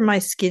got under my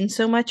skin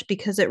so much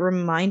because it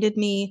reminded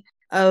me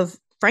of,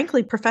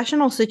 frankly,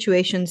 professional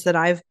situations that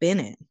I've been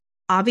in.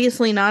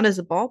 Obviously not as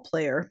a ball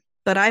player,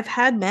 but I've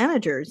had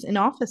managers in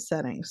office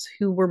settings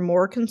who were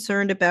more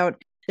concerned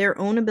about their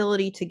own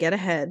ability to get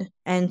ahead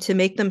and to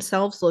make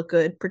themselves look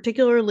good,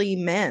 particularly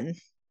men,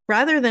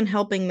 rather than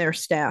helping their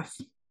staff.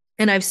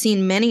 And I've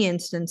seen many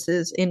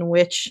instances in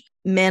which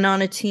men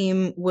on a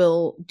team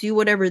will do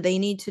whatever they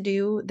need to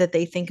do that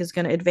they think is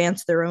going to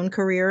advance their own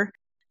career.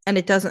 And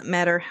it doesn't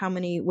matter how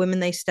many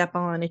women they step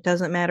on. It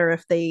doesn't matter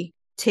if they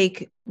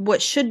take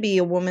what should be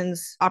a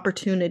woman's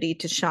opportunity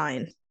to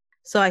shine.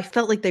 So I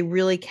felt like they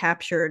really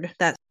captured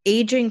that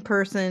aging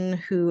person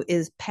who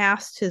is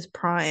past his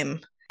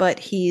prime, but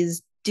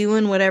he's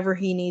doing whatever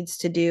he needs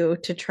to do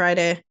to try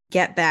to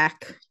get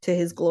back to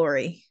his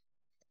glory.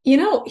 You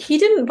know, he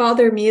didn't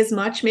bother me as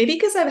much, maybe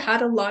because I've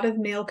had a lot of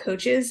male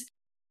coaches.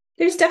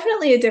 There's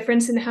definitely a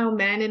difference in how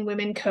men and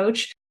women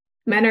coach.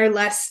 Men are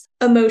less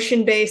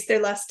emotion-based,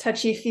 they're less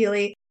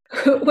touchy-feely.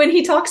 When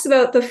he talks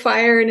about the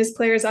fire in his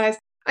players' eyes,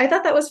 I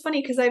thought that was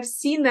funny because I've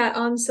seen that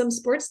on some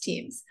sports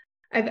teams.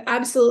 I've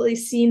absolutely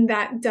seen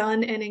that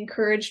done and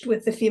encouraged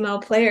with the female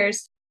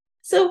players.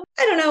 So,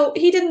 I don't know,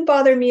 he didn't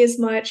bother me as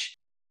much.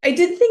 I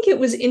did think it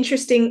was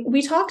interesting.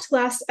 We talked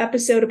last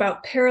episode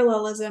about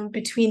parallelism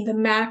between the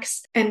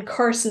Max and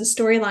Carson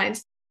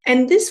storylines,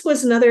 and this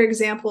was another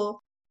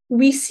example.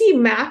 We see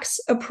Max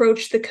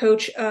approach the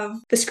coach of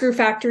the Screw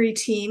Factory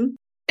team,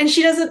 and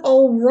she does it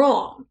all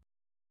wrong.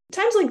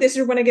 Times like this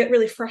are when I get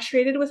really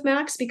frustrated with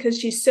Max because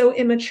she's so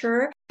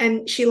immature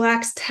and she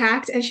lacks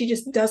tact and she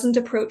just doesn't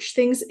approach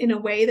things in a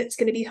way that's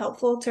going to be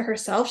helpful to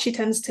herself. She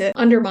tends to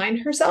undermine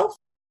herself.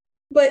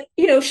 But,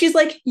 you know, she's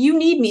like, you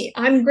need me.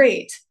 I'm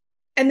great.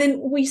 And then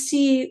we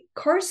see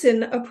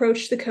Carson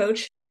approach the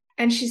coach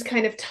and she's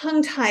kind of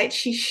tongue-tied.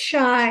 She's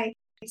shy.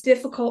 It's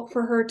difficult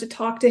for her to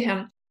talk to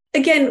him.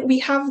 Again, we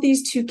have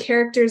these two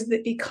characters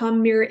that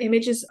become mirror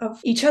images of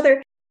each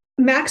other.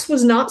 Max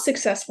was not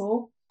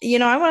successful. You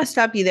know, I want to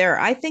stop you there.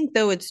 I think,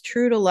 though, it's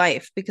true to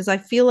life because I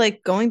feel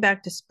like going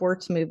back to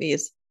sports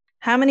movies,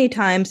 how many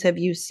times have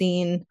you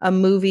seen a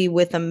movie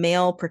with a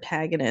male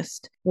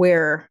protagonist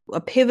where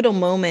a pivotal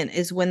moment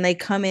is when they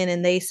come in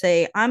and they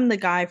say, I'm the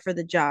guy for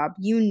the job.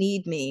 You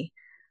need me.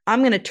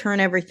 I'm going to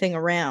turn everything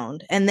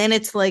around. And then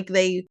it's like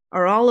they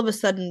are all of a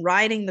sudden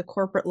riding the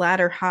corporate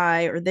ladder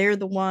high, or they're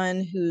the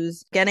one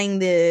who's getting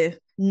the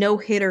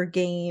no-hitter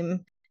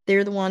game.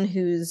 They're the one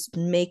who's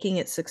making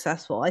it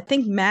successful. I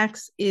think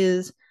Max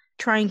is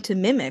trying to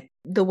mimic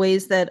the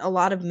ways that a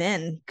lot of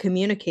men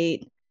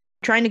communicate,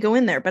 trying to go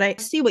in there. But I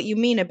see what you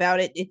mean about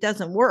it. It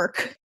doesn't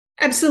work.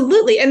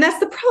 Absolutely. And that's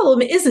the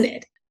problem, isn't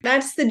it?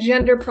 That's the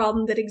gender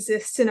problem that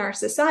exists in our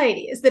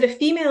society, is that a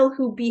female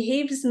who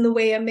behaves in the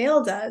way a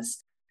male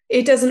does,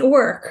 it doesn't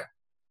work.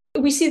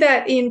 We see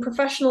that in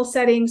professional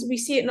settings. We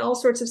see it in all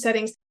sorts of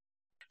settings.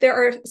 There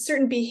are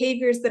certain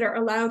behaviors that are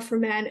allowed for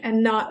men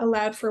and not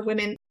allowed for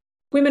women.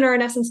 Women are,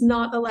 in essence,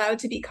 not allowed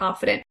to be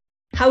confident.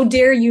 How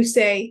dare you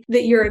say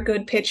that you're a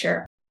good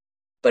pitcher?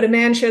 But a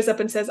man shows up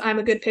and says, I'm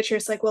a good pitcher.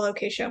 It's like, well,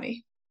 okay, show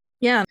me.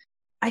 Yeah.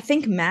 I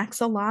think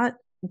Max a lot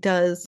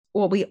does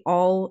what we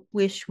all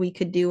wish we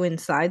could do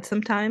inside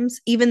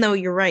sometimes, even though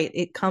you're right,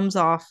 it comes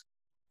off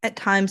at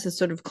times as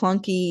sort of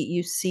clunky.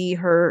 You see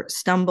her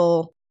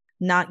stumble,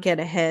 not get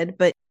ahead.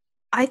 But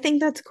I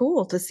think that's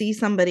cool to see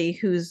somebody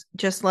who's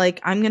just like,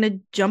 I'm going to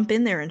jump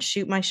in there and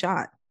shoot my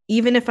shot.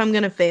 Even if I'm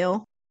going to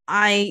fail,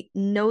 I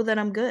know that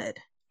I'm good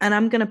and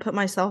I'm going to put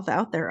myself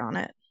out there on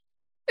it.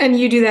 And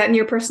you do that in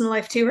your personal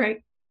life too,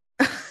 right?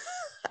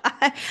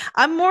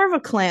 I'm more of a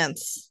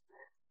Clance.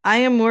 I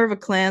am more of a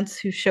Clance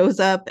who shows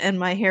up and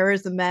my hair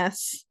is a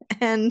mess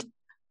and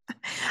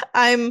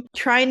I'm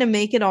trying to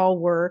make it all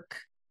work.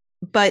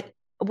 But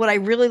what I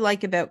really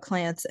like about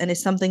Clance, and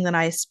is something that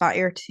I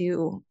aspire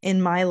to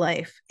in my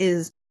life,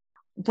 is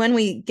when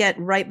we get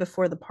right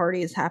before the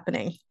party is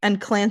happening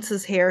and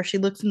Clance's hair, she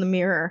looks in the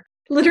mirror.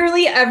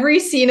 Literally every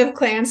scene of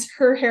Clance,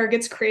 her hair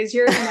gets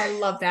crazier, and I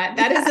love that.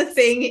 That is a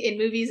thing in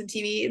movies and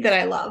TV that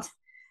I love.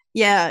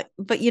 Yeah,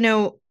 but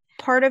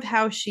part of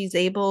how she's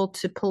able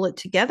to pull it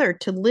together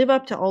to live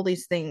up to all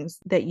these things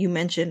that you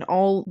mentioned,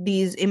 all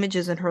these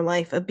images in her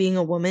life of being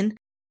a woman,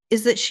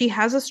 is that she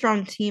has a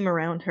strong team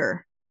around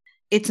her.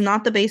 It's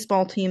not the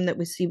baseball team that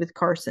we see with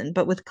Carson,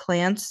 but with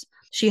Clance,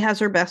 she has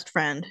her best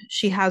friend.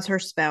 She has her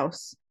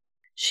spouse.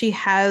 She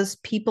has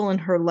people in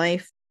her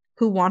life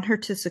who want her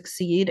to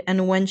succeed.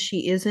 And when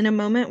she is in a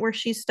moment where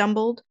she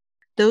stumbled,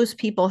 those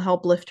people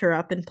help lift her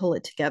up and pull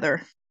it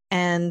together.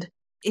 And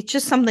it's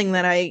just something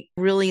that I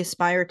really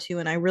aspire to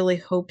and I really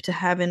hope to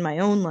have in my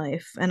own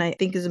life. And I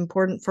think is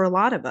important for a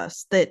lot of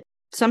us, that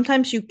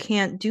sometimes you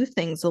can't do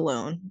things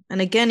alone. And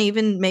again,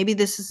 even maybe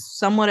this is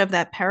somewhat of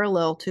that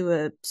parallel to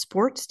a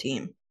sports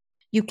team.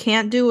 You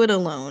can't do it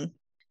alone.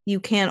 You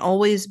can't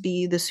always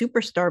be the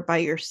superstar by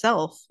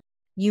yourself.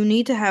 You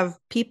need to have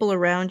people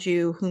around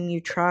you whom you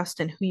trust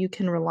and who you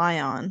can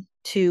rely on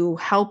to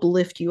help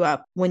lift you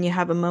up when you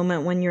have a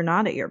moment when you're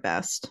not at your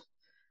best.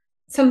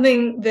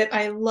 Something that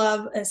I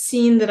love, a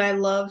scene that I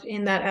love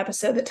in that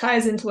episode that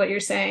ties into what you're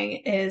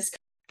saying, is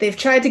they've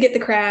tried to get the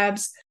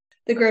crabs.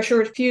 The grocer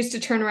refused to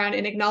turn around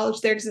and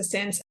acknowledge their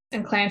existence.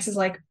 And Clance is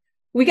like,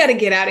 we got to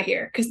get out of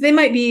here because they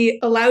might be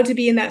allowed to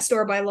be in that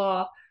store by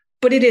law,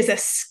 but it is a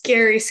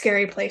scary,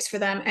 scary place for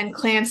them. And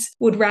Clance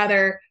would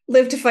rather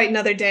live to fight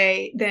another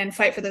day than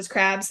fight for those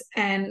crabs.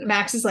 And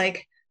Max is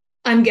like,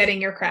 I'm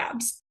getting your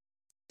crabs.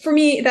 For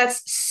me,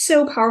 that's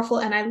so powerful.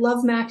 And I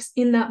love Max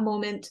in that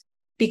moment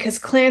because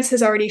Clance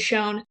has already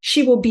shown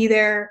she will be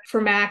there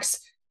for Max.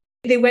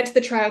 They went to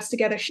the tryouts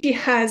together. She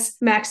has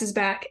Max's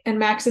back. And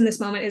Max in this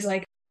moment is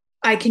like,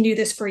 I can do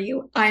this for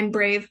you. I'm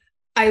brave.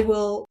 I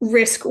will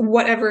risk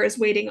whatever is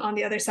waiting on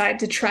the other side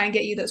to try and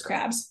get you those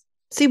crabs.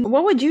 See,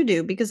 what would you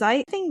do? Because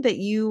I think that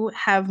you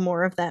have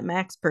more of that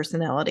Max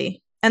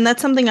personality. And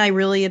that's something I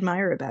really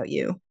admire about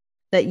you,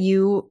 that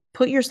you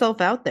put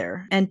yourself out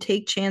there and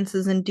take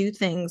chances and do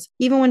things,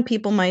 even when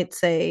people might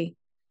say,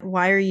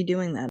 why are you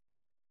doing that?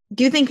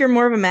 Do you think you're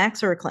more of a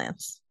Max or a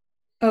Clance?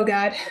 Oh,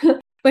 God.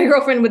 My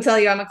girlfriend would tell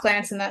you I'm a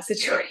Clance in that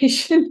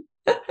situation.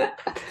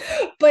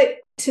 But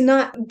to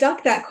not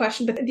duck that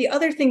question, but the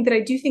other thing that I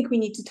do think we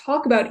need to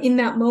talk about in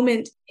that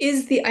moment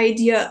is the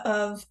idea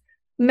of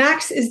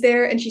Max is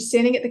there and she's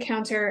standing at the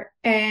counter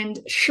and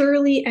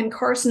Shirley and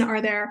Carson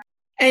are there.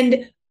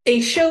 And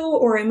a show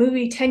or a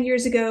movie 10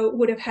 years ago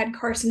would have had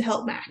Carson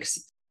help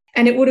Max.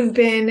 And it would have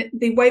been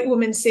the white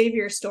woman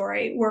savior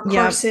story where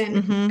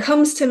Carson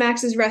comes to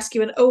Max's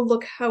rescue and, oh,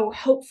 look how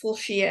helpful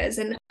she is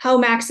and how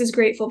Max is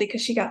grateful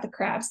because she got the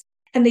crabs.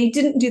 And they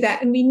didn't do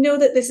that. And we know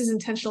that this is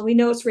intentional. We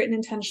know it's written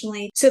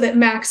intentionally so that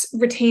Max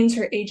retains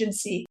her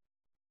agency.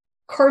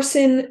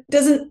 Carson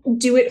doesn't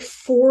do it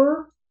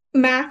for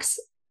Max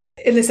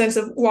in the sense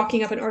of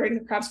walking up and ordering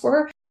the crabs for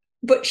her,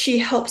 but she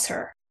helps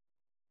her.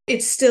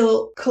 It's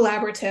still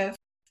collaborative.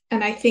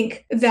 And I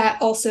think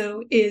that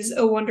also is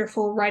a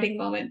wonderful writing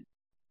moment.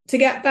 To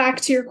get back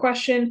to your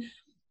question,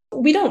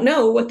 we don't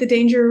know what the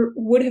danger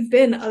would have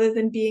been other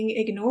than being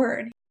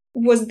ignored.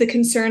 Was the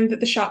concern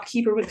that the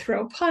shopkeeper would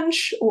throw a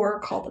punch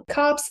or call the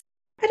cops?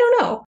 I don't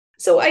know.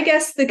 So I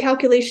guess the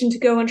calculation to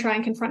go and try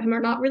and confront him or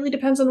not really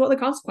depends on what the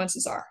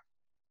consequences are.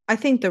 I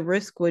think the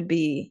risk would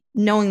be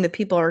knowing that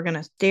people are going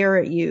to stare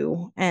at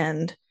you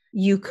and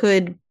you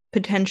could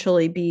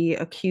potentially be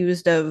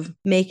accused of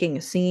making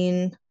a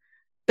scene.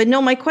 But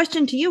no, my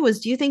question to you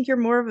was, do you think you're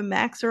more of a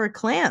Max or a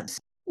Clance?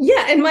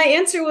 Yeah, and my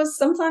answer was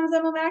sometimes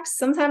I'm a Max,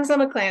 sometimes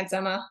I'm a Clance,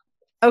 Emma.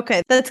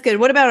 Okay, that's good.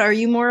 What about, are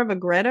you more of a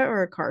Greta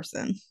or a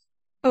Carson?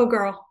 Oh,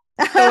 girl.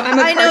 Oh, I'm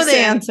a I know the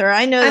answer.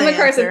 I'm a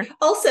Carson.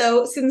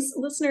 Also, since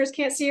listeners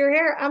can't see your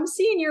hair, I'm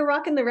seeing you're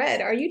rocking the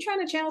red. Are you trying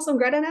to channel some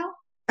Greta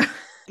now?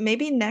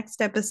 Maybe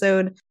next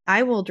episode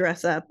I will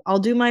dress up. I'll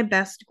do my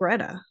best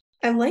Greta.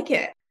 I like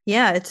it.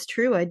 Yeah, it's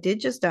true. I did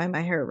just dye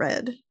my hair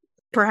red.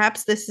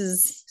 Perhaps this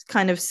is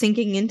kind of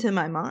sinking into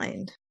my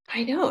mind.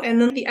 I know.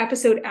 And then the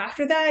episode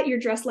after that, you're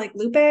dressed like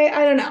Lupe.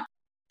 I don't know.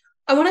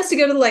 I want us to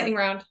go to the lightning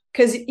round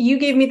because you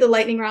gave me the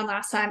lightning round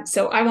last time.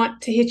 So I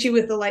want to hit you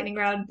with the lightning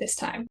round this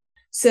time.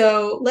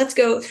 So let's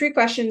go. 3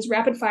 questions,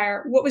 rapid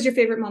fire. What was your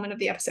favorite moment of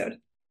the episode?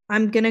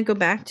 I'm going to go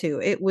back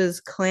to, it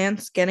was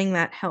Clance getting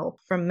that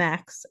help from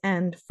Max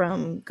and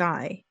from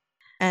Guy.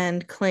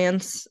 and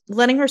Clance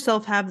letting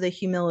herself have the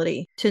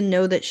humility to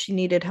know that she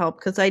needed help,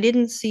 because I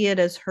didn't see it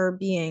as her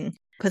being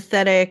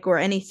pathetic or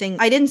anything.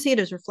 I didn't see it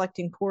as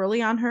reflecting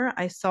poorly on her.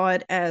 I saw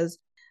it as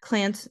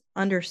Clance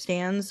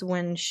understands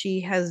when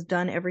she has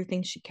done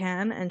everything she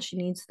can and she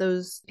needs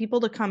those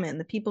people to come in,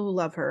 the people who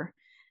love her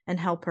and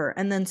help her.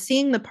 And then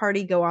seeing the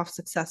party go off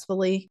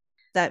successfully,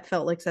 that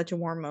felt like such a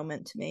warm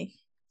moment to me.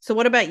 So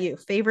what about you?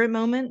 Favorite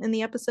moment in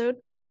the episode?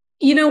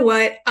 You know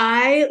what?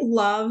 I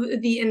love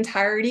the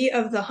entirety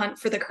of the hunt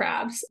for the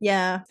crabs.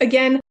 Yeah.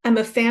 Again, I'm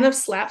a fan of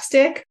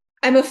slapstick.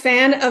 I'm a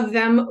fan of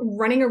them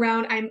running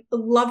around. I'm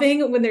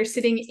loving when they're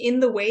sitting in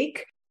the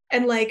wake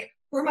and like,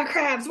 where are my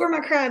crabs? Where are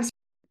my crabs?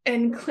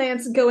 And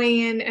Clance going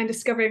in and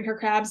discovering her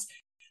crabs.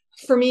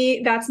 For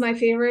me, that's my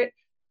favorite.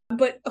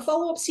 But a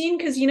follow-up scene,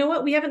 because you know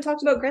what? We haven't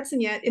talked about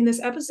Gretchen yet in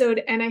this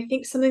episode. And I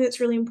think something that's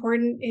really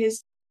important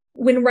is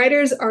when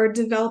writers are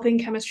developing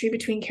chemistry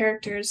between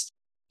characters,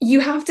 you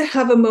have to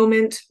have a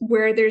moment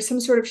where there's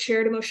some sort of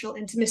shared emotional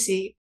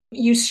intimacy.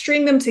 You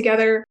string them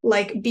together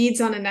like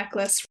beads on a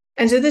necklace.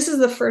 And so this is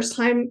the first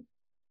time,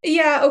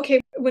 yeah, okay,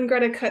 when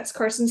Greta cuts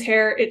Carson's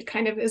hair, it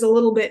kind of is a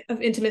little bit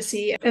of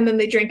intimacy, and then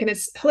they drink and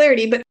it's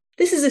hilarity. But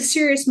this is a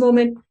serious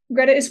moment.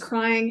 Greta is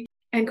crying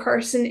and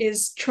Carson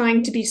is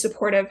trying to be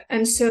supportive.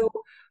 And so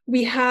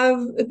we have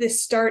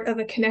this start of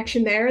a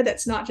connection there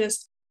that's not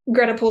just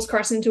Greta pulls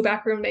Carson into a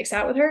back room and makes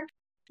out with her,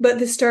 but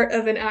the start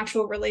of an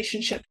actual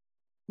relationship.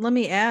 Let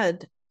me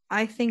add,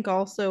 I think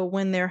also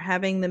when they're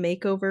having the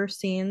makeover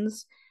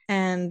scenes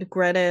and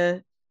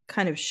Greta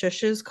kind of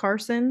shushes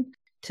Carson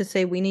to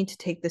say, we need to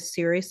take this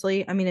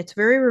seriously. I mean, it's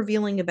very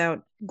revealing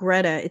about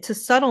Greta. It's a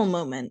subtle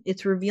moment.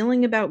 It's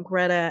revealing about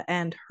Greta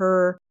and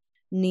her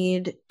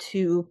need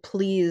to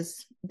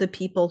please the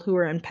people who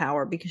are in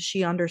power, because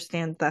she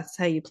understands that's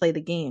how you play the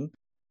game.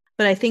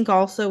 But I think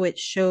also it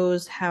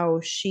shows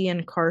how she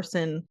and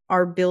Carson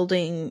are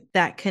building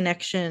that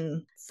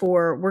connection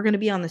for, we're going to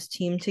be on this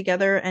team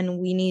together and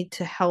we need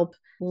to help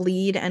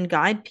lead and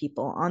guide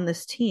people on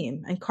this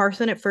team. And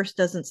Carson at first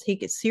doesn't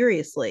take it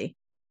seriously.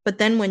 But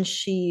then when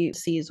she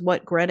sees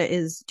what Greta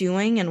is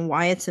doing and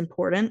why it's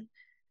important,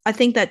 I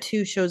think that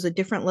too shows a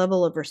different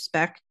level of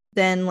respect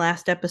than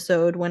last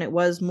episode, when it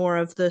was more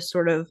of the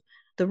sort of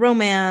the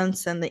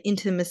romance and the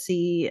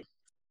intimacy.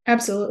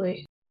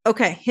 Absolutely.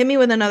 Okay, hit me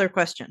with another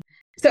question.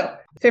 So,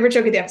 favorite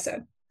joke of the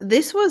episode?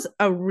 This was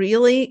a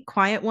really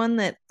quiet one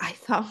that I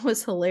thought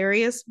was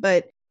hilarious,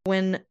 but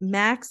when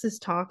Max is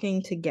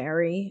talking to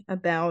Gary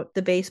about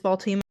the baseball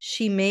team,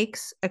 she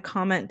makes a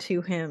comment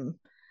to him.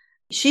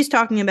 She's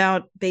talking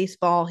about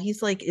baseball.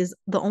 He's like, is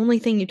the only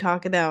thing you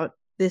talk about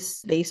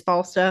this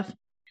baseball stuff?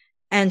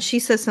 And she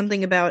says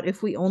something about,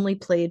 if we only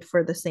played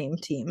for the same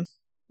team.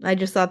 I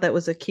just thought that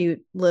was a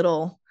cute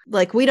little,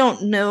 like, we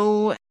don't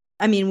know.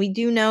 I mean, we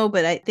do know,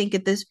 but I think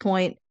at this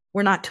point,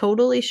 we're not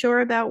totally sure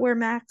about where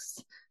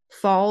Max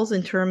falls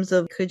in terms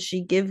of, could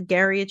she give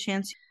Gary a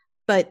chance?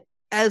 But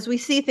as we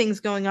see things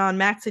going on,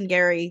 Max and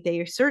Gary,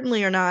 they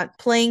certainly are not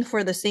playing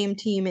for the same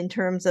team in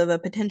terms of a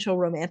potential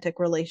romantic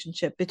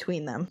relationship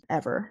between them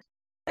ever.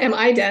 Am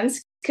I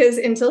dense? Because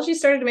until she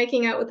started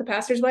making out with the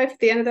pastor's wife at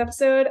the end of the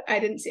episode, I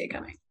didn't see it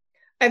coming.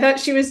 I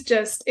thought she was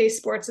just a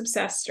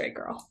sports-obsessed straight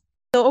girl.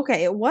 So,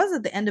 okay, it was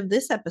at the end of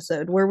this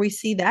episode where we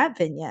see that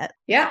vignette.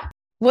 Yeah.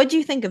 What do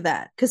you think of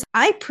that? Because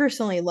I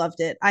personally loved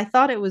it. I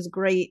thought it was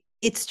great.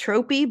 It's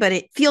tropey, but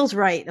it feels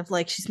right, of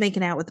like she's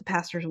making out with the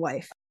pastor's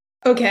wife.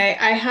 Okay,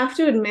 I have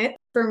to admit,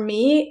 for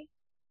me,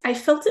 I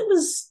felt it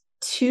was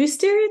too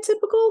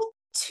stereotypical,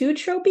 too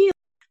tropey.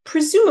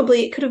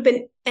 Presumably, it could have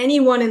been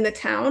anyone in the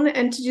town,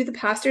 and to do the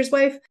pastor's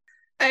wife,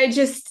 I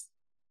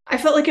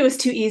felt like it was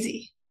too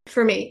easy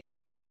for me.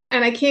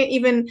 And I can't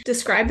even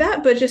describe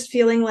that, but just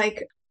feeling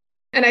like,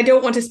 and I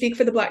don't want to speak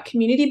for the Black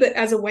community, but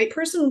as a white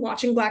person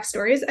watching Black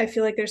stories, I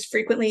feel like there's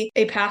frequently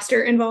a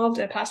pastor involved,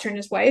 a pastor and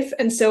his wife.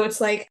 And so it's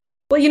like,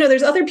 well, you know,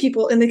 there's other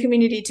people in the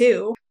community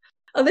too.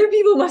 Other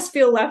people must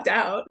feel left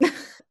out.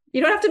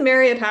 You don't have to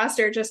marry a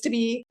pastor just to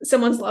be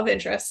someone's love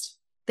interest.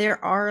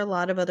 There are a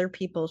lot of other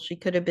people she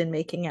could have been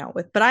making out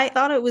with, but I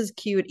thought it was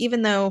cute,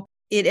 even though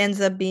it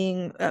ends up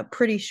being a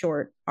pretty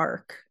short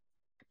arc.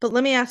 But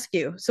let me ask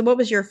you, so what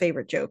was your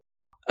favorite joke?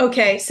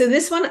 Okay, so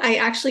this one I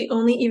actually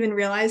only even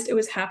realized it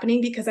was happening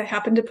because I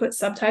happened to put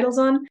subtitles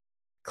on.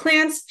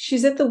 Clance,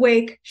 she's at the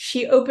wake.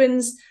 She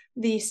opens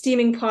the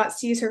steaming pot,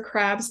 sees her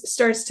crabs,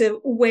 starts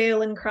to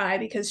wail and cry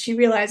because she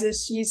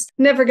realizes she's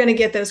never going to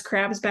get those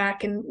crabs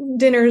back and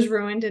dinner's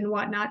ruined and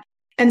whatnot.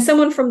 And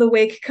someone from the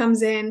wake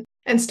comes in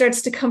and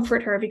starts to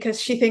comfort her because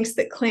she thinks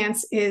that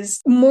Clance is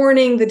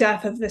mourning the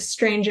death of this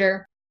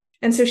stranger.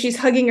 And so she's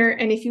hugging her.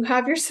 And if you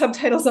have your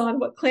subtitles on,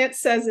 what Clance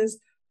says is,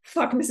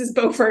 "Fuck Mrs.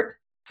 Beaufort,"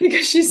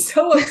 because she's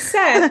so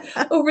upset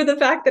over the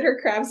fact that her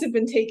crabs have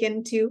been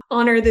taken to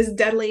honor this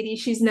dead lady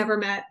she's never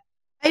met.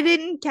 I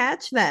didn't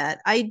catch that.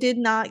 I did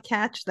not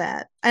catch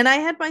that. And I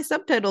had my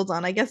subtitles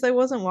on. I guess I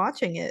wasn't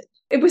watching it.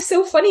 It was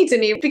so funny to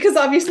me because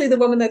obviously the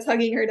woman that's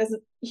hugging her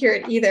doesn't hear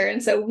it either.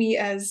 And so we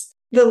as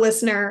the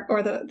listener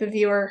or the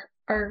viewer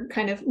are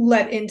kind of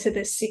let into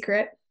this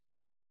secret.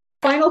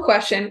 Final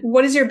question.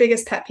 What is your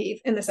biggest pet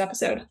peeve in this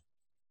episode?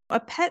 A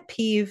pet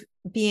peeve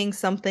being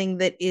something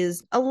that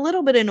is a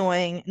little bit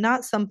annoying,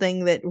 not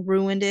something that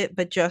ruined it,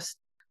 but just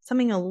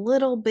something a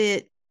little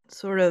bit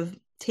sort of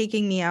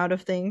taking me out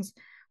of things,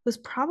 was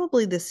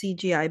probably the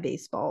CGI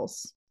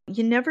baseballs.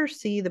 You never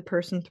see the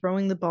person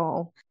throwing the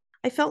ball.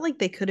 I felt like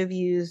they could have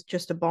used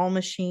just a ball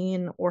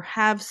machine or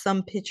have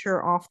some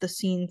pitcher off the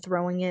scene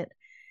throwing it.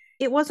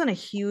 It wasn't a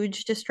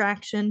huge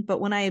distraction, but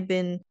when I had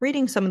been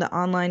reading some of the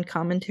online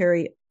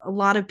commentary, a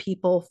lot of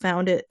people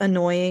found it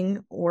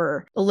annoying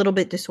or a little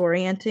bit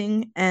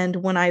disorienting. And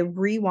when I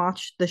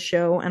rewatched the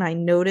show and I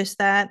noticed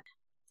that,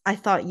 I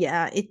thought,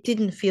 yeah, it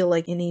didn't feel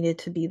like it needed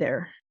to be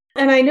there.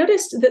 And I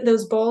noticed that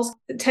those balls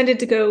tended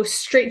to go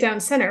straight down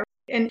center.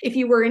 And if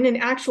you were in an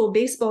actual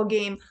baseball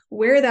game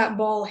where that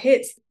ball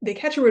hits, the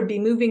catcher would be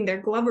moving their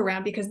glove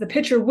around because the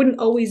pitcher wouldn't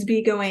always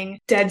be going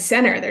dead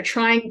center. They're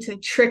trying to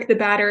trick the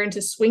batter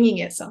into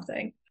swinging at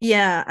something.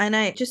 Yeah, and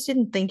I just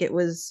didn't think it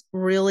was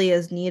really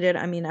as needed.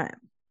 I mean,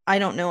 I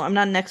don't know. I'm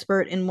not an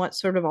expert in what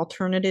sort of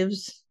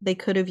alternatives they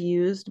could have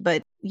used,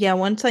 but yeah,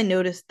 once I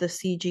noticed the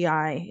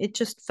CGI, it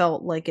just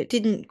felt like it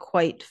didn't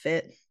quite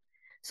fit.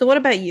 So what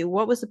about you?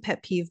 What was the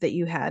pet peeve that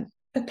you had?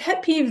 A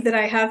pet peeve that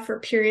I have for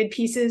period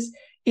pieces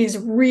is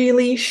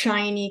really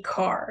shiny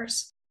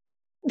cars.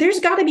 There's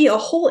got to be a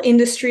whole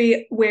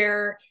industry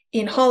where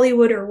in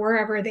Hollywood or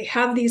wherever they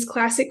have these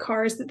classic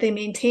cars that they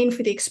maintain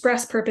for the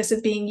express purpose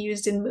of being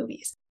used in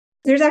movies.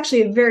 There's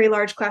actually a very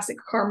large classic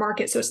car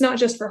market, so it's not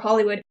just for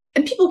Hollywood.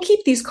 And people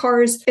keep these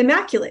cars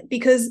immaculate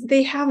because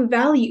they have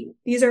value.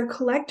 These are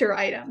collector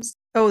items.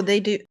 Oh, they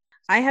do.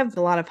 I have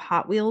a lot of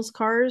Hot Wheels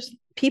cars.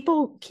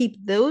 People keep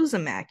those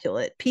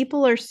immaculate.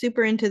 People are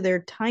super into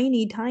their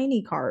tiny,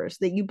 tiny cars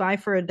that you buy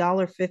for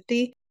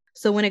 $1.50.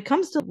 So when it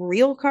comes to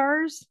real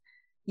cars,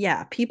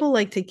 yeah, people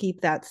like to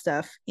keep that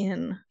stuff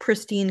in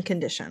pristine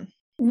condition.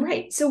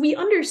 Right. So we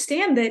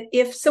understand that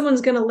if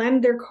someone's going to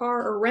lend their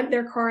car or rent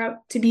their car out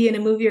to be in a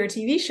movie or a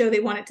TV show, they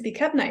want it to be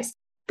kept nice.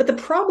 But the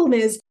problem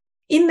is,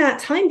 in that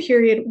time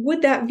period,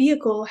 would that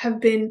vehicle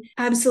have been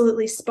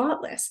absolutely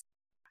spotless?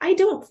 I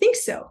don't think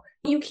so.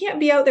 You can't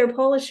be out there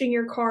polishing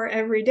your car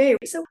every day.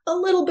 So a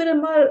little bit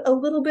of mud, a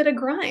little bit of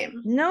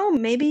grime. No,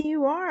 maybe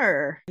you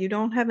are. You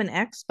don't have an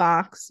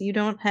Xbox. You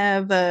don't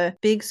have a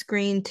big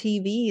screen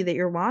TV that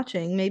you're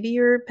watching. Maybe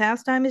your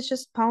pastime is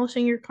just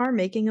polishing your car,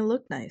 making it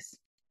look nice.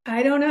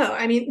 I don't know.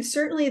 I mean,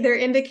 certainly they're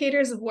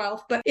indicators of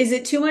wealth, but is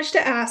it too much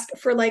to ask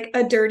for like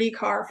a dirty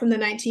car from the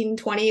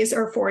 1920s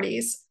or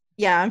 40s?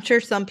 Yeah, I'm sure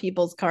some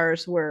people's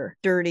cars were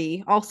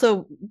dirty.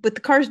 Also, with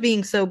the cars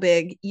being so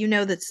big, you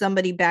know that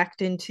somebody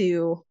backed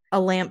into a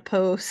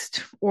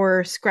lamppost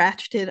or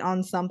scratched it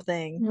on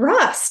something.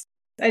 Rust.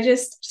 I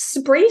just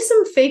spray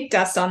some fake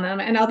dust on them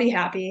and I'll be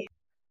happy.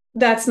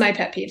 That's my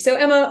pet peeve. So,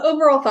 Emma,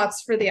 overall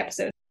thoughts for the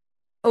episode?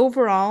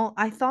 Overall,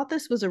 I thought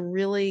this was a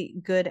really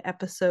good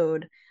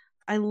episode.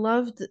 I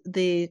loved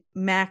the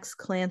Max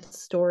Clance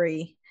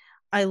story.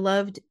 I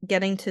loved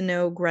getting to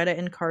know Greta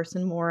and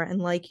Carson more. And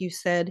like you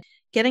said,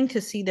 getting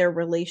to see their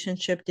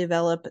relationship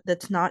develop.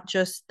 That's not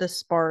just the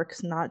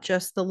sparks, not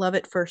just the love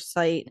at first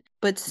sight,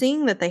 but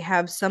seeing that they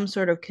have some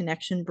sort of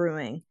connection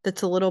brewing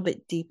that's a little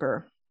bit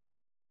deeper.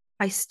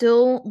 I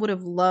still would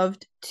have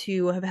loved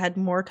to have had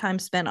more time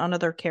spent on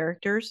other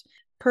characters.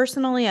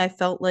 Personally, I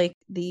felt like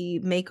the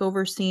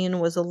makeover scene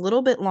was a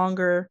little bit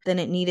longer than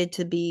it needed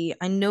to be.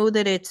 I know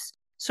that it's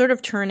sort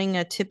of turning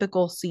a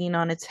typical scene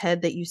on its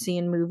head that you see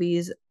in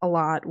movies a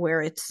lot,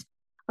 where it's,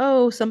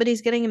 oh,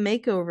 somebody's getting a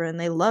makeover and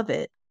they love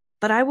it.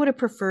 But I would have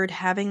preferred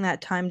having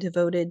that time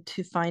devoted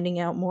to finding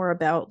out more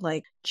about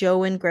like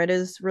Joe and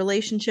Greta's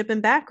relationship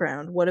and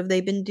background. What have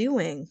they been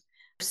doing?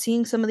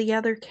 Seeing some of the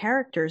other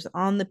characters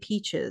on the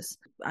Peaches.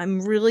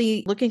 I'm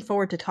really looking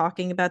forward to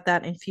talking about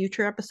that in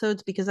future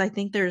episodes because I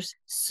think there's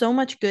so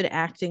much good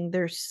acting.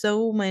 There's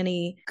so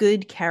many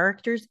good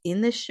characters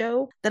in this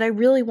show that I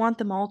really want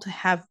them all to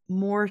have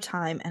more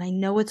time. And I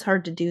know it's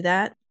hard to do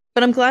that.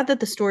 But I'm glad that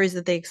the stories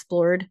that they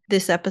explored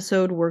this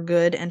episode were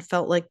good and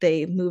felt like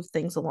they moved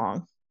things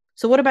along.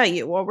 So what about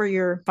you? What were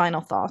your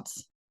final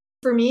thoughts?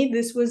 For me,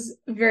 this was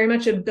very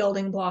much a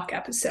building block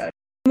episode.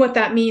 What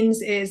that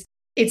means is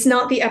it's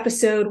not the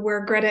episode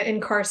where Greta and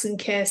Carson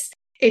kiss.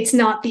 It's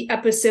not the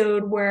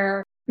episode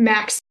where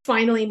Max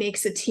finally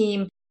makes a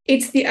team.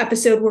 It's the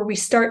episode where we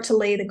start to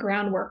lay the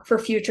groundwork for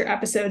future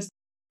episodes.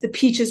 The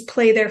Peaches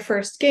play their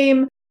first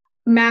game.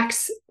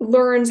 Max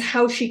learns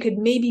how she could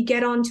maybe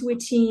get onto a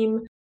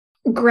team.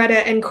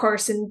 Greta and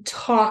Carson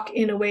talk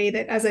in a way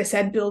that, as I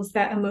said, builds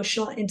that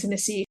emotional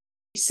intimacy.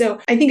 So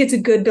I think it's a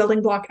good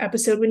building block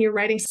episode. When you're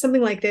writing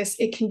something like this,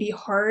 it can be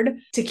hard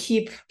to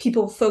keep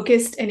people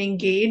focused and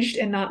engaged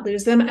and not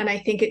lose them. And I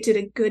think it did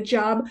a good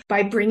job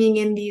by bringing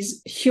in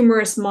these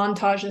humorous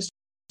montages,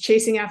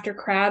 chasing after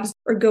crabs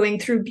or going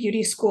through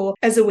beauty school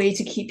as a way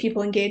to keep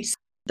people engaged.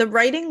 The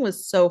writing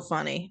was so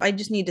funny. I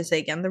just need to say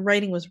again, the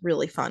writing was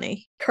really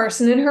funny.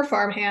 Carson and her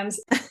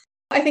farmhands.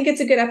 I think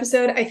it's a good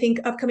episode. I think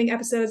upcoming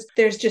episodes,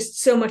 there's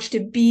just so much to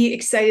be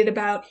excited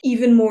about,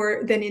 even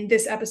more than in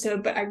this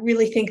episode. But I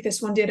really think this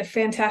one did a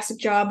fantastic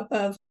job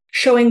of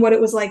showing what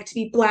it was like to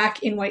be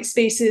Black in white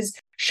spaces,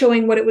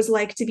 showing what it was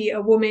like to be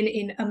a woman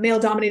in a male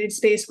dominated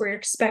space where you're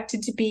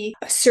expected to be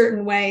a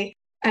certain way.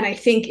 And I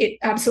think it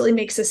absolutely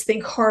makes us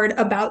think hard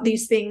about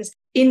these things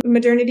in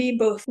modernity,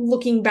 both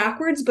looking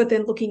backwards, but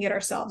then looking at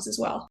ourselves as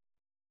well.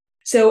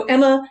 So,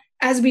 Emma,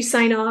 as we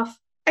sign off,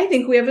 I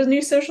think we have a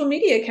new social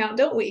media account,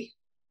 don't we?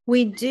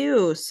 We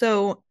do.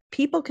 So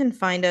people can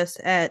find us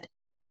at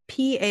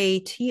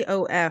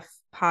PATOF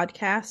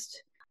podcast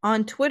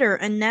on Twitter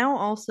and now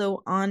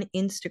also on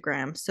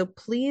Instagram. So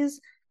please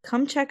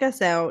come check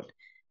us out.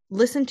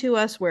 Listen to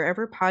us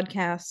wherever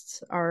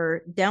podcasts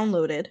are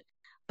downloaded,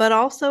 but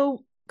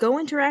also go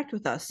interact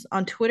with us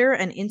on Twitter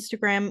and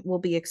Instagram. We'll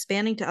be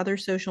expanding to other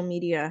social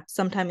media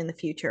sometime in the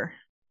future.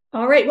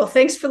 All right. Well,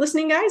 thanks for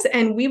listening, guys,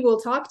 and we will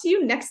talk to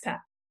you next time.